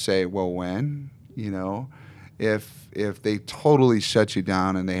you can say, well, when? If they totally shut you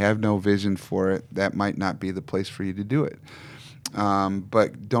down and they have no vision for it, that might not be the place for you to do it.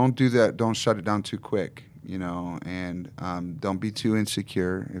 But don't do that. Don't shut it down too quick, and don't be too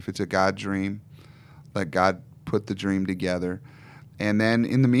insecure. If it's a God dream, let God put the dream together. And then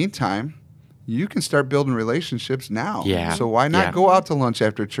in the meantime, you can start building relationships now. Yeah. So why not Yeah. go out to lunch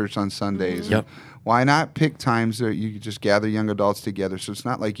after church on Sundays? Yep. Why not pick times that you could just gather young adults together? So it's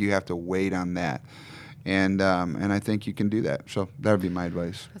not like you have to wait on that. And I think you can do that. So that would be my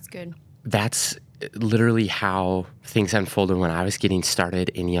advice. That's good. That's literally how things unfolded when I was getting started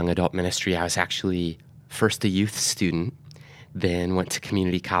in young adult ministry. I was actually first a youth student, then went to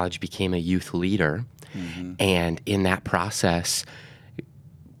community college, became a youth leader. And in that process,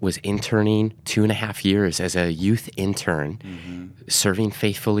 was interning 2.5 years as a youth intern, serving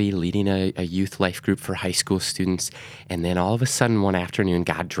faithfully, leading a youth life group for high school students. And then all of a sudden, one afternoon,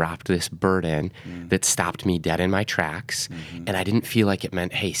 God dropped this burden that stopped me dead in my tracks. And I didn't feel like it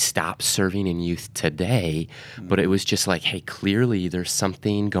meant, hey, stop serving in youth today. But it was just like, hey, clearly there's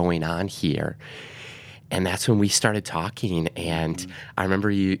something going on here. And that's when we started talking. And I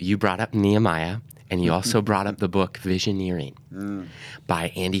remember you brought up Nehemiah. And you also brought up the book Visioneering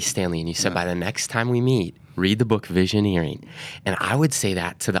by Andy Stanley. And you said, by the next time we meet, read the book Visioneering. And I would say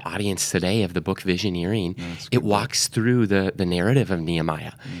that to the audience today of the book Visioneering. It walks through the narrative of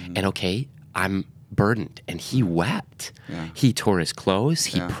Nehemiah. And okay, I'm burdened. And he wept. He tore his clothes.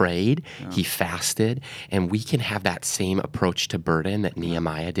 He prayed. He fasted. And we can have that same approach to burden that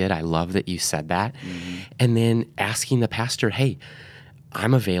Nehemiah did. I love that you said that. And then asking the pastor, hey,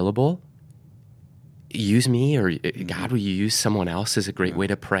 I'm available. Use me, or God, will you use someone else, is a great way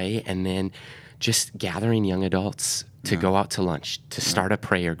to pray. And then just gathering young adults to go out to lunch, to start a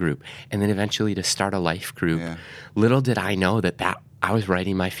prayer group, and then eventually to start a life group. Little did I know that I was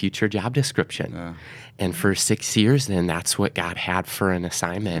writing my future job description. And for 6 years then, that's what God had for an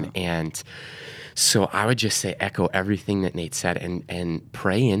assignment. And so I would just say echo everything that Nate said and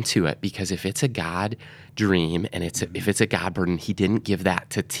pray into it, because if it's a God dream and if it's a God burden, he didn't give that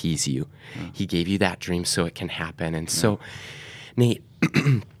to tease you. He gave you that dream so it can happen. And so, Nate,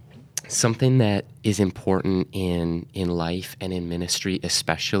 something that is important in life and in ministry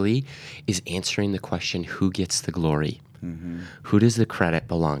especially is answering the question, who gets the glory? Who does the credit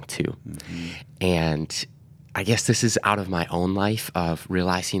belong to? And I guess this is out of my own life of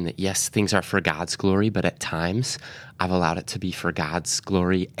realizing that, yes, things are for God's glory, but at times I've allowed it to be for God's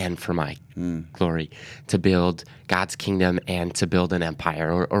glory and for my glory, to build God's kingdom and to build an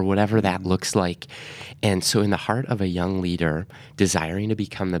empire or whatever that looks like. And so in the heart of a young leader, desiring to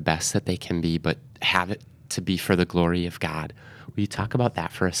become the best that they can be, but have it to be for the glory of God. Will you talk about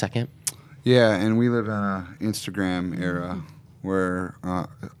that for a second? Yeah, and we live in an Instagram era where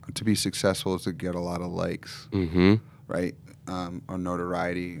to be successful is to get a lot of likes, right? Or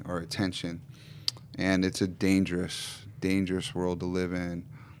notoriety or attention. And it's a dangerous, dangerous world to live in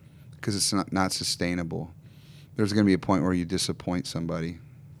because it's not sustainable. There's going to be a point where you disappoint somebody.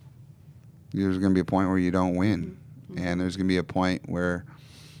 There's going to be a point where you don't win. And there's going to be a point where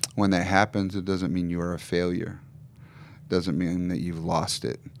when that happens, it doesn't mean you are a failure. It doesn't mean that you've lost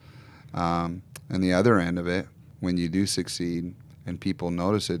it. And the other end of it, when you do succeed and people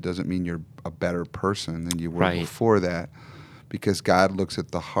notice it, doesn't mean you're a better person than you were before that, because God looks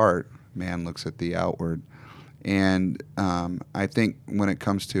at the heart, man looks at the outward. And I think when it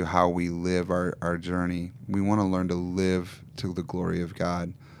comes to how we live our journey, we want to learn to live to the glory of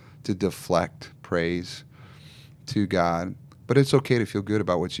God, to deflect praise to God. But it's okay to feel good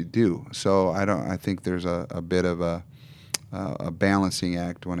about what you do. So I think there's a bit of a balancing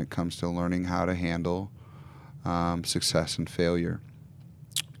act when it comes to learning how to handle success and failure.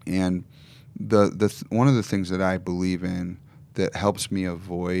 And one of the things that I believe in that helps me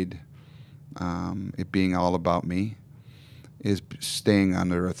avoid it being all about me is staying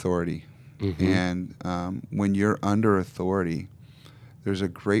under authority. And when you're under authority, there's a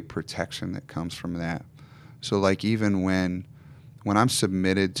great protection that comes from that. So like even when I'm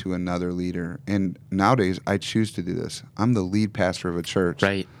submitted to another leader, and nowadays I choose to do this, I'm the lead pastor of a church.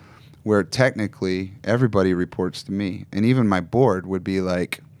 Right. Where technically everybody reports to me. And even my board would be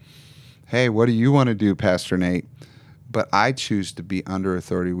like, hey, what do you want to do, Pastor Nate? But I choose to be under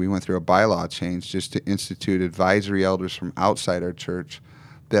authority. We went through a bylaw change just to institute advisory elders from outside our church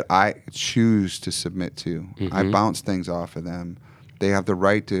that I choose to submit to. I bounce things off of them. They have the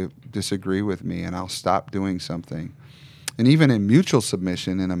right to disagree with me, and I'll stop doing something. And even in mutual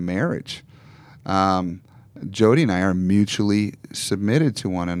submission in a marriage, Jody and I are mutually submitted to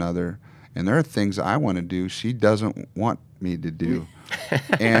one another, and there are things I want to do she doesn't want me to do,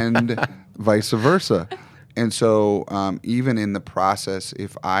 and vice versa. And so even in the process,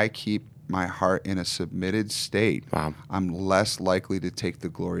 if I keep my heart in a submitted state, Wow. I'm less likely to take the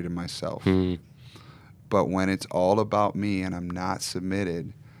glory to myself. But when it's all about me and I'm not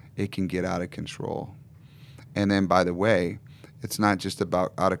submitted, it can get out of control. And then, by the way, it's not just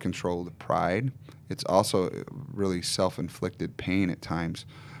about out of control the pride. It's also really self-inflicted pain at times,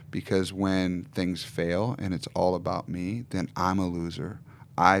 because when things fail and it's all about me, then I'm a loser.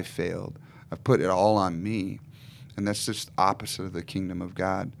 I failed. I've put it all on me. And that's just opposite of the kingdom of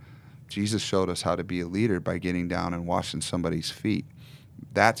God. Jesus showed us how to be a leader by getting down and washing somebody's feet.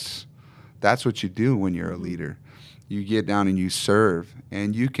 That's what you do when you're a leader. You get down and you serve.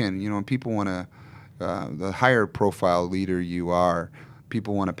 And you can, when people want to, the higher profile leader you are,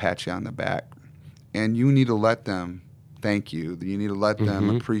 people want to pat you on the back. And you need to let them thank you. You need to let them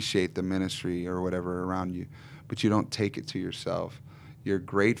appreciate the ministry or whatever around you. But you don't take it to yourself. You're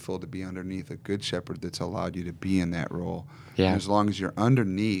grateful to be underneath a good shepherd that's allowed you to be in that role. Yeah. And as long as you're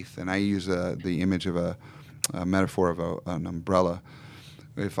underneath, and I use the image of a metaphor of an umbrella.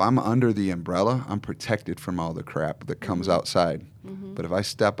 If I'm under the umbrella, I'm protected from all the crap that comes outside. But if I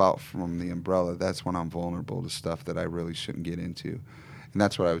step out from the umbrella, that's when I'm vulnerable to stuff that I really shouldn't get into. And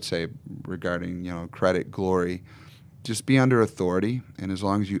that's what I would say regarding, credit, glory. Just be under authority, and as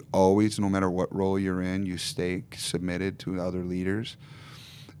long as you always, no matter what role you're in, you stay submitted to other leaders,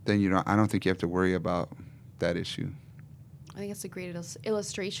 then I don't think you have to worry about that issue. I think it's a great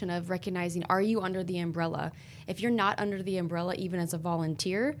illustration of recognizing, are you under the umbrella? If you're not under the umbrella, even as a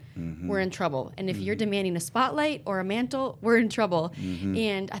volunteer, we're in trouble. And if you're demanding a spotlight or a mantle, we're in trouble.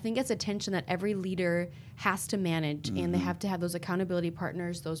 And I think it's a tension that every leader has to manage, and they have to have those accountability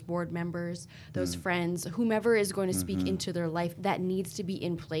partners, those board members, those friends, whomever is going to speak into their life, that needs to be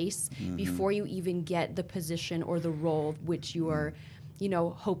in place before you even get the position or the role which you are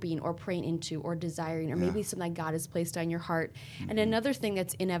hoping or praying into or desiring, or maybe something that God has placed on your heart. And another thing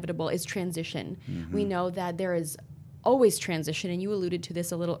that's inevitable is transition. We know that there is always transition, and you alluded to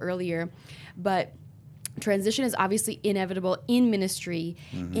this a little earlier, but transition is obviously inevitable in ministry,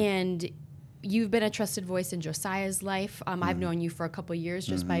 and you've been a trusted voice in Josiah's life. I've known you for a couple of years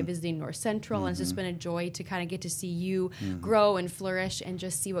just by visiting North Central, and it's just been a joy to kind of get to see you grow and flourish and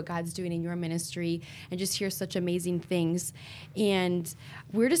just see what God's doing in your ministry and just hear such amazing things. And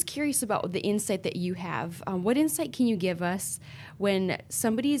we're just curious about the insight that you have. What insight can you give us when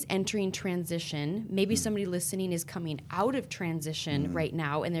somebody is entering transition? Maybe somebody listening is coming out of transition right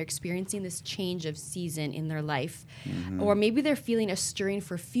now, and they're experiencing this change of season in their life. Or maybe they're feeling a stirring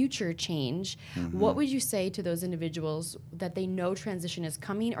for future change. What would you say to those individuals that they know transition is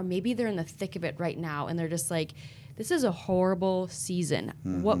coming, or maybe they're in the thick of it right now and they're just like, this is a horrible season?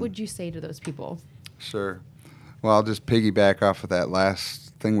 What would you say to those people? Sure. Well, I'll just piggyback off of that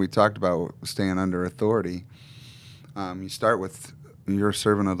last thing we talked about, staying under authority. You start with, you're a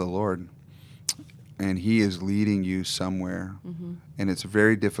servant of the Lord, and He is leading you somewhere. And it's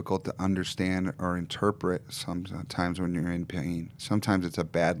very difficult to understand or interpret sometimes when you're in pain. Sometimes it's a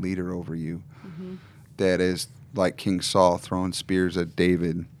bad leader over you that is like King Saul throwing spears at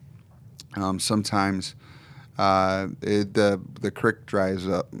David. Sometimes the creek dries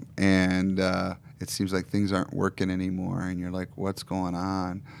up, and it seems like things aren't working anymore, and you're like, what's going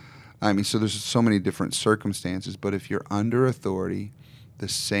on? I mean, so there's so many different circumstances, but if you're under authority, the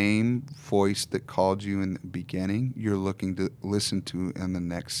same voice that called you in the beginning, you're looking to listen to in the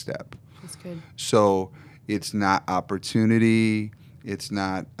next step. That's good. So it's not opportunity. It's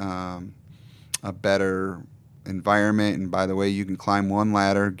not a better environment. And by the way, you can climb one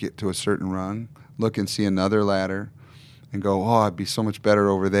ladder, get to a certain rung, look and see another ladder, and go, oh, I'd be so much better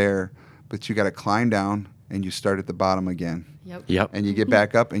over there. But you got to climb down, and you start at the bottom again. Yep. And you get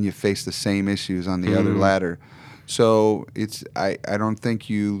back up, and you face the same issues on the other ladder. So I don't think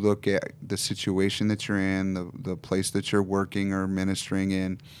you look at the situation that you're in, the place that you're working or ministering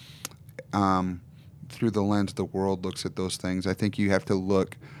in, through the lens the world looks at those things. I think you have to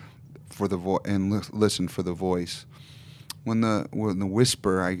look for the listen for the voice. When the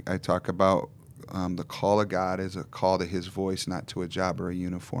whisper, I talk about the call of God is a call to His voice, not to a job or a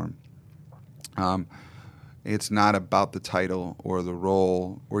uniform. It's not about the title or the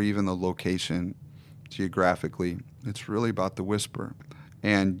role or even the location geographically. It's really about the whisper.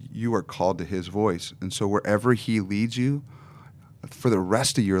 And you are called to His voice. And so wherever He leads you, for the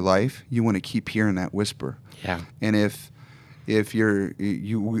rest of your life, you want to keep hearing that whisper. Yeah. And if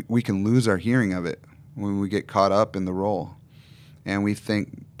we can lose our hearing of it when we get caught up in the role. And we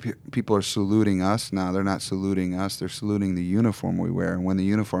think people are saluting us. No, they're not saluting us. They're saluting the uniform we wear. And when the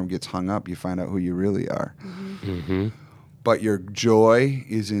uniform gets hung up, you find out who you really are. but your joy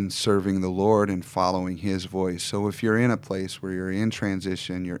is in serving the Lord and following his voice. So if you're in a place where you're in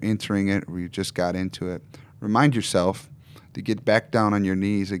transition, you're entering it, or you just got into it, remind yourself to get back down on your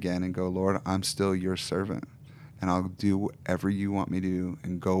knees again and go, Lord, I'm still your servant, and I'll do whatever you want me to do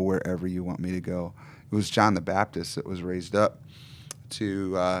and go wherever you want me to go. It was John the Baptist that was raised up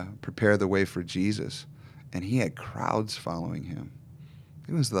to prepare the way for Jesus, and he had crowds following him.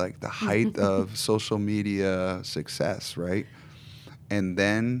 It was like the height of social media success, right? And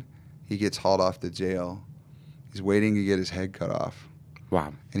then he gets hauled off to jail. He's waiting to get his head cut off.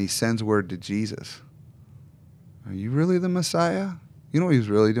 Wow. And he sends word to Jesus. Are you really the Messiah? You know what he was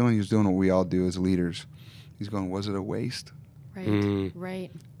really doing? He was doing what we all do as leaders. He's going, was it a waste? Right,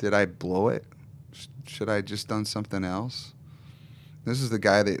 right. Did I blow it? Should I have just done something else? This is the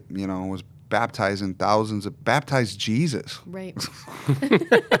guy that, was baptizing thousands of, baptized Jesus. Right.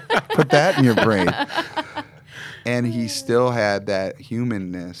 Put that in your brain. And he still had that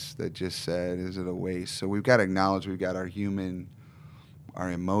humanness that just said, is it a waste? So we've got to acknowledge we've got our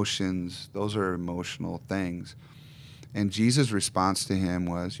emotions. Those are emotional things. And Jesus' response to him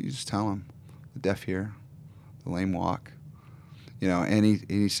was, you just tell him, the deaf hear, the lame walk. And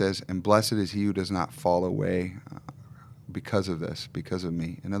he says, and blessed is he who does not fall away because of this, because of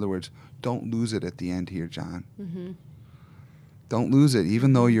me. In other words, don't lose it at the end here, John. Mm-hmm. Don't lose it.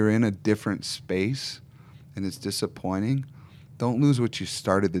 Even though you're in a different space and it's disappointing, don't lose what you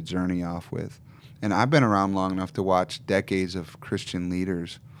started the journey off with. And I've been around long enough to watch decades of Christian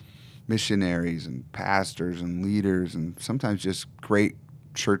leaders, missionaries and pastors and leaders, and sometimes just great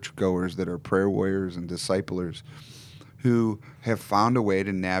churchgoers that are prayer warriors and disciplers who have found a way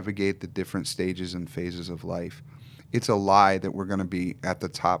to navigate the different stages and phases of life. It's a lie that we're going to be at the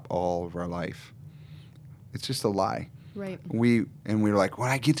top all of our life. It's just a lie. Right. We're like, when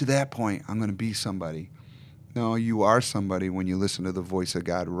I get to that point, I'm going to be somebody. No, you are somebody when you listen to the voice of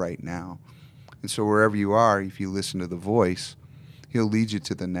God right now. And so wherever you are, if you listen to the voice, he'll lead you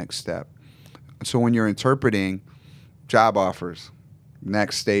to the next step. So when you're interpreting job offers,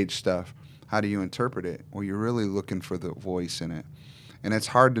 next stage stuff, how do you interpret it? Well, you're really looking for the voice in it. And it's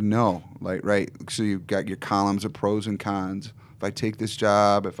hard to know, right? So you've got your columns of pros and cons. If I take this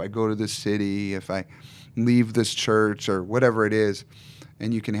job, if I go to this city, if I leave this church or whatever it is,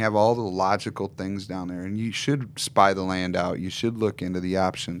 and you can have all the logical things down there. And you should spy the land out. You should look into the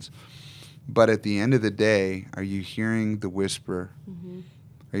options. But at the end of the day, are you hearing the whisper? Mm-hmm.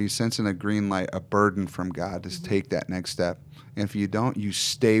 Are you sensing a green light, a burden from God to take that next step? And if you don't, you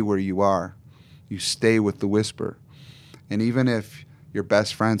stay where you are. You stay with the whisper. And even if your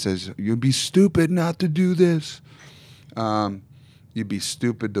best friend says, you'd be stupid not to do this, you'd be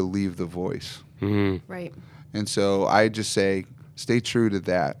stupid to leave the voice. Mm-hmm. Right. And so I just say, stay true to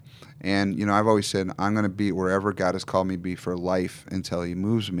that. And, I've always said, I'm going to be wherever God has called me to be for life until he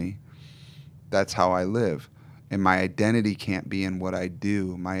moves me. That's how I live. And my identity can't be in what I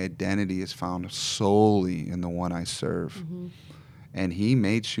do. My identity is found solely in the one I serve. Mm-hmm. And he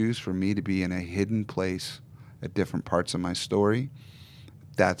may choose for me to be in a hidden place at different parts of my story.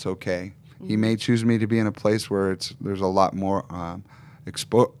 That's okay. Mm-hmm. He may choose me to be in a place where there's a lot more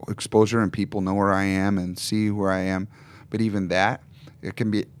exposure and people know where I am and see where I am. But even that, I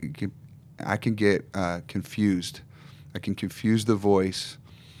can get confused. I can confuse the voice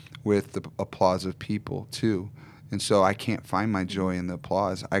with the applause of people too. And so I can't find my joy in the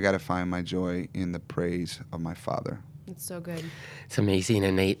applause. I got to find my joy in the praise of my Father. It's so good. It's amazing.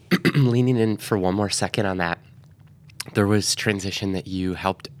 And Nate, leaning in for one more second on that, there was transition that you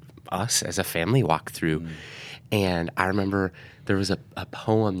helped us as a family walk through. And I remember there was a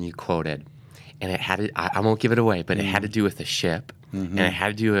poem you quoted, and it had I won't give it away, but it had to do with the ship, and it had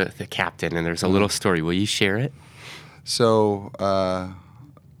to do with the captain, and there's a little story. Will you share it? So,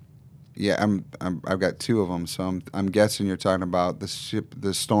 yeah, I've got two of them. So I'm guessing you're talking about the ship,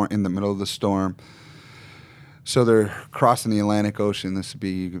 the storm, in the middle of the storm. So they're crossing the Atlantic Ocean. This would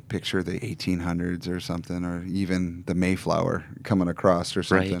be, you could picture the 1800s or something, or even the Mayflower coming across or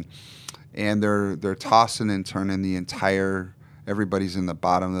something. Right. And they're tossing and turning everybody's in the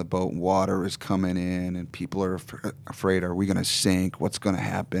bottom of the boat. Water is coming in, and people are afraid, are we going to sink? What's going to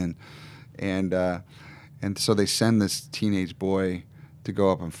happen? And so they send this teenage boy to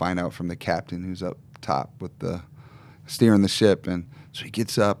go up and find out from the captain who's up top with the steering the ship. And so he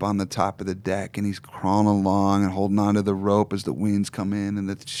gets up on the top of the deck, and he's crawling along and holding onto the rope as the winds come in and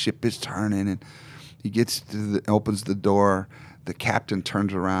the ship is turning. And he opens the door. The captain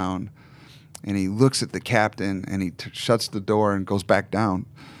turns around, and he looks at the captain, and he shuts the door and goes back down.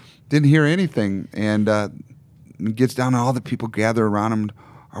 Didn't hear anything. And he gets down, and all the people gather around him.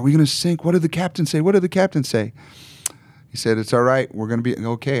 Are we going to sink? What did the captain say? What did the captain say? He said, "It's all right. We're going to be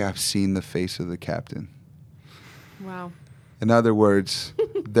okay. I've seen the face of the captain." Wow. In other words,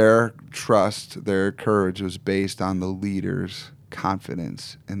 their trust, their courage was based on the leader's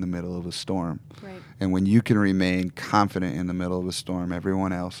confidence in the middle of a storm. Right. And when you can remain confident in the middle of a storm,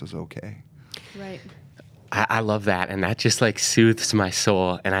 everyone else is okay. Right. I love that, and that just like soothes my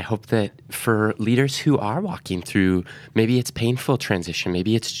soul. And I hope that for leaders who are walking through, maybe it's painful transition,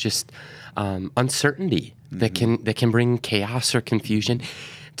 maybe it's just uncertainty that can bring chaos or confusion,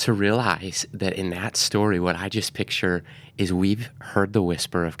 to realize that in that story, what I just picture is we've heard the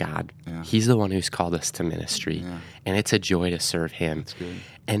whisper of God. Yeah. He's the one who's called us to ministry, and it's a joy to serve Him. That's good.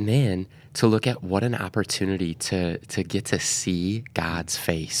 And then to look at what an opportunity to get to see God's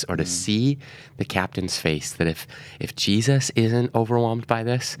face, or to see the captain's face, that if Jesus isn't overwhelmed by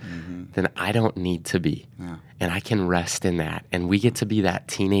this, then I don't need to be. Yeah. And I can rest in that. And we get to be that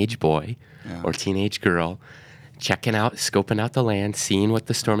teenage boy or teenage girl checking out, scoping out the land, seeing what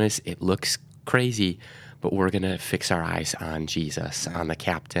the storm is. It looks crazy, but we're going to fix our eyes on Jesus, on the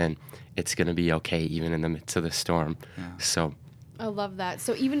captain. It's going to be okay even in the midst of the storm. So I love that.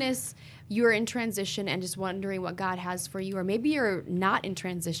 So even as you're in transition and just wondering what God has for you, or maybe you're not in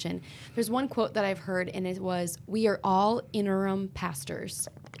transition, there's one quote that I've heard, and it was, "We are all interim pastors."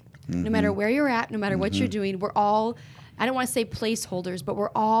 No matter where you're at, no matter what you're doing, we're all, I don't want to say placeholders, but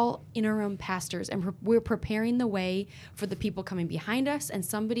we're all interim pastors, and we're preparing the way for the people coming behind us, and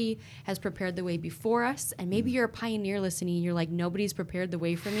somebody has prepared the way before us. And maybe you're a pioneer listening and you're like, nobody's prepared the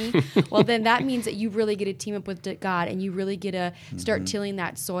way for me. Well, then that means that you really get to team up with God, and you really get to start tilling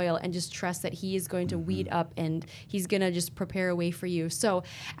that soil and just trust that He is going to weed up, and He's going to just prepare a way for you. So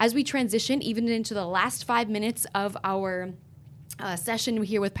as we transition even into the last 5 minutes of our session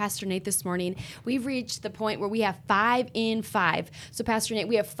here with Pastor Nate this morning, we've reached the point where we have 5 in 5. So Pastor Nate,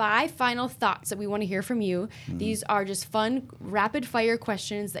 we have 5 final thoughts that we want to hear from you. These are just fun, rapid fire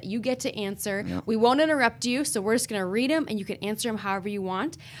questions that you get to answer. We won't interrupt you, so we're just going to read them and you can answer them however you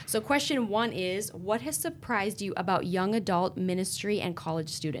want. So question 1 is, what has surprised you about young adult ministry and college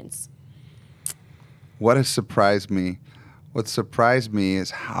students? What has surprised me? What surprised me is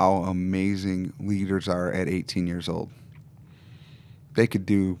how amazing leaders are at 18 years old. They could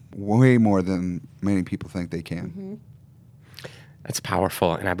do way more than many people think they can. that's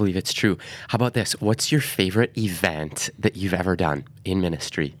powerful, and I believe it's true. How about this? What's your favorite event that you've ever done in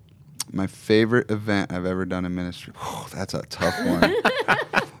ministry? My favorite event I've ever done in ministry. Oh, that's a tough one.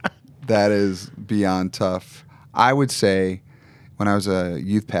 That is beyond tough. I would say when I was a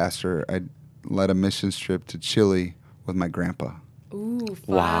youth pastor, I led a missions trip to Chile with my grandpa. Ooh,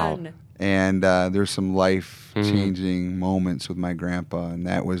 fun. Wow. And there's some life-changing moments with my grandpa, and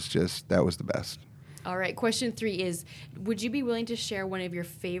that was the best. All right, question 3 is, would you be willing to share one of your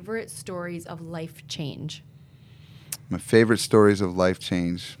favorite stories of life change? My favorite stories of life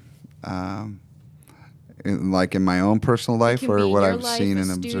change, like in my own personal life, or what I've seen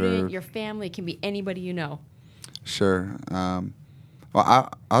and observed. Your family, it can be anybody you know. Sure. Well,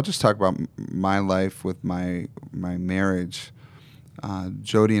 I'll just talk about my life with my marriage.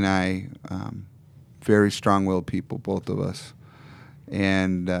 Jody and I, very strong-willed people, both of us,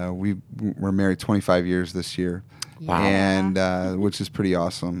 and we're married 25 years this year. Wow. And which is pretty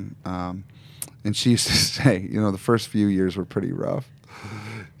awesome. And she used to say, the first few years were pretty rough.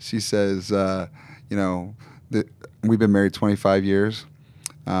 She says, we've been married 25 years,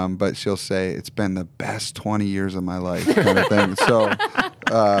 but she'll say it's been the best 20 years of my life, kind of thing. So.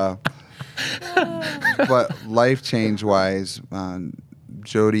 But life change wise,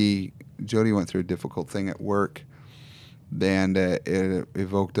 Jody went through a difficult thing at work, and it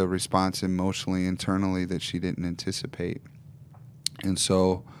evoked a response emotionally, internally, that she didn't anticipate. And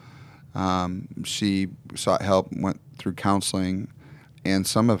so she sought help, went through counseling, and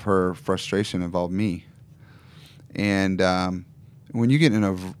some of her frustration involved me. And when you get in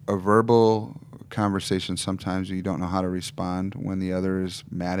a verbal conversation, sometimes you don't know how to respond when the other is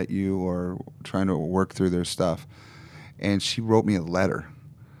mad at you or trying to work through their stuff. And she wrote me a letter,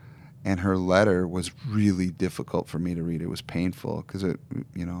 and her letter was really difficult for me to read. It was painful because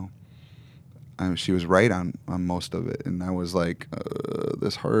she was right on most of it, and I was like,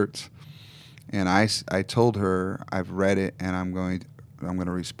 this hurts. And I told her, I've read it, and I'm going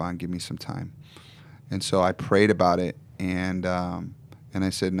to respond. Give me some time. And so I prayed about it, and I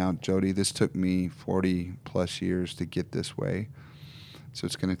said, now, Jody, this took me 40 plus years to get this way. So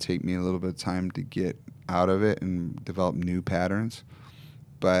it's going to take me a little bit of time to get out of it and develop new patterns.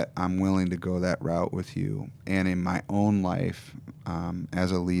 But I'm willing to go that route with you. And in my own life,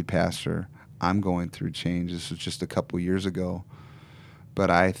 as a lead pastor, I'm going through change. This was just a couple years ago. but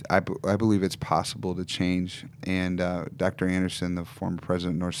I believe it's possible to change. And Dr. Anderson, the former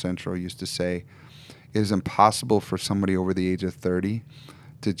president of North Central, used to say, it is impossible for somebody over the age of 30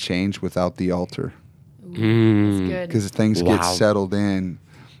 to change without the altar. Ooh, that's good. Because things Wow. get settled in,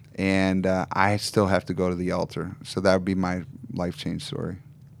 and I still have to go to the altar. So that would be my life change story.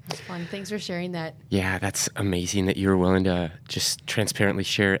 That's fun. Thanks for sharing that. Yeah, that's amazing that you're willing to just transparently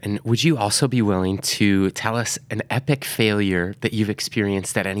share. And would you also be willing to tell us an epic failure that you've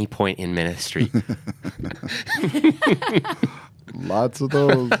experienced at any point in ministry? Lots of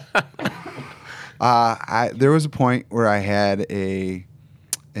those. There was a point where I had an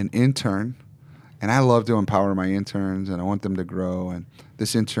intern, and I love to empower my interns, and I want them to grow. And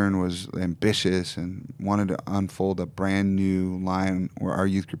this intern was ambitious and wanted to unfold a brand new line, where our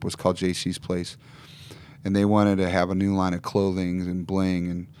youth group was called JC's Place. And they wanted to have a new line of clothing and bling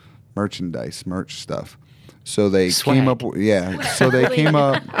and merch stuff. So they came up, So they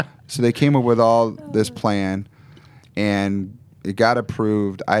came up with all this plan, and it got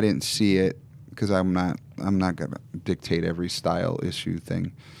approved. I didn't see it because I'm not gonna dictate every style issue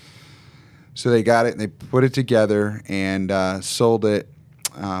thing. So they got it and they put it together and sold it.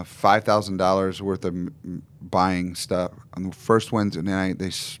 $5,000 worth of buying stuff on the first Wednesday night. They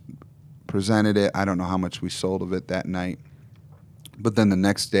presented it. I don't know how much we sold of it that night, but then the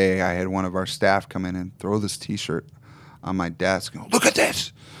next day I had one of our staff come in and throw this T-shirt on my desk. And go, look at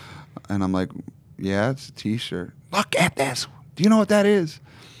this, and I'm like, yeah, it's a T-shirt. Look at this. Do you know what that is?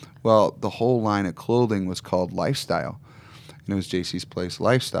 Well, the whole line of clothing was called Lifestyle, and it was JC's Place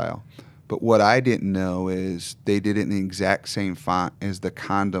Lifestyle. But what I didn't know is they did it in the exact same font as the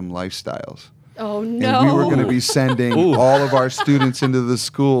condom Lifestyles. Oh, no. And we were going to be sending all of our students into the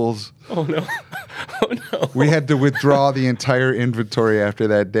schools. Oh, no. Oh, no. We had to withdraw the entire inventory after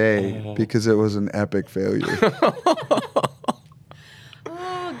that day because it was an epic failure.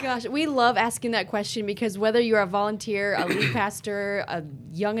 Oh, gosh. We love asking that question because whether you're a volunteer, a lead pastor, a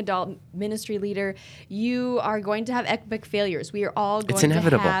young adult ministry leader, you are going to have epic failures. We are all going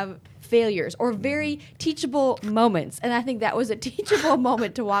to have failures or very teachable moments. And I think that was a teachable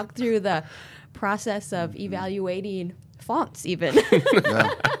moment to walk through the process of evaluating fonts even. Yeah.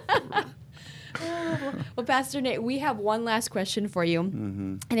 Well, Pastor Nate, we have one last question for you.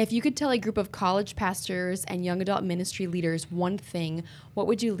 Mm-hmm. And if you could tell a group of college pastors and young adult ministry leaders one thing, what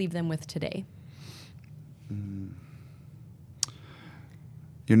would you leave them with today?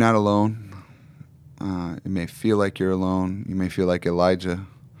 You're not alone. It may feel like you're alone. You may feel like Elijah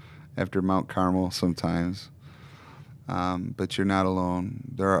after Mount Carmel sometimes. But you're not alone.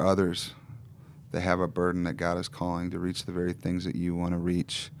 There are others that have a burden that God is calling to reach the very things that you want to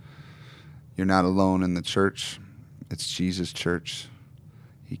reach. You're not alone in the church. It's Jesus' church.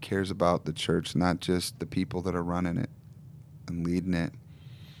 He cares about the church, not just the people that are running it and leading it.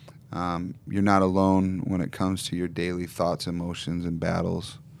 You're not alone when it comes to your daily thoughts, emotions, and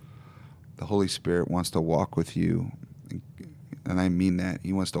battles. The Holy Spirit wants to walk with you, and I mean that.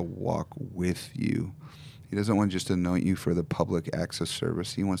 He wants to walk with you. He doesn't want just to anoint you for the public access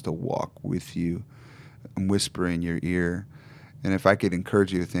service. He wants to walk with you and whisper in your ear. And if I could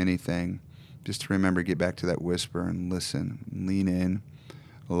encourage you with anything, just to remember, get back to that whisper and listen, lean in,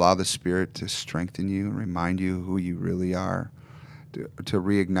 allow the Spirit to strengthen you, remind you who you really are, to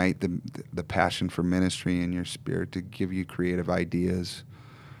reignite the passion for ministry in your spirit, to give you creative ideas,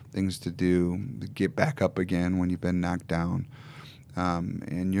 things to do, to get back up again when you've been knocked down.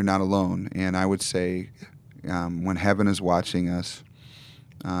 And you're not alone. And I would say when heaven is watching us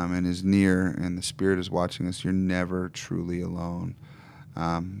and is near and the Spirit is watching us, you're never truly alone.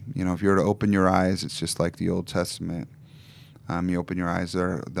 If you were to open your eyes, it's just like the Old Testament. You open your eyes,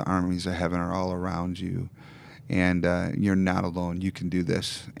 the armies of heaven are all around you. And you're not alone. You can do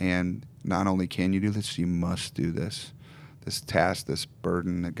this. And not only can you do this, you must do this. This task, this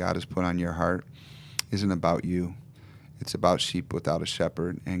burden that God has put on your heart isn't about you. It's about sheep without a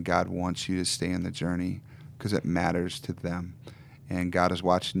shepherd. And God wants you to stay in the journey because it matters to them. And God is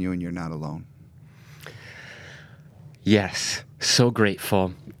watching you, and you're not alone. Yes, so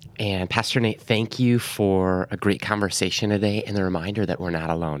grateful. And Pastor Nate, thank you for a great conversation today and the reminder that we're not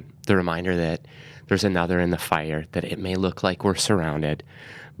alone. The reminder that there's another in the fire, that it may look like we're surrounded,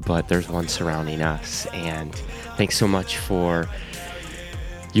 but there's one surrounding us. And thanks so much for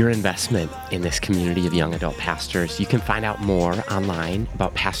your investment in this community of young adult pastors. You can find out more online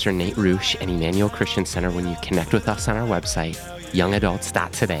about Pastor Nate Ruch and Emmanuel Christian Center when you connect with us on our website,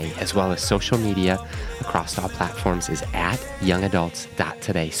 youngadults.today, as well as social media across all platforms is at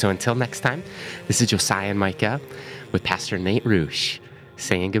youngadults.today. So until next time, this is Josiah and Micah with Pastor Nate Ruch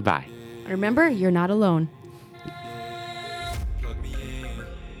saying goodbye. Remember, you're not alone. Plug me in.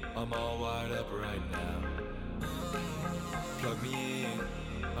 I'm all wired up right now. Plug me in,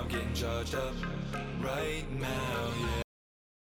 I'm getting charged up right now, yeah.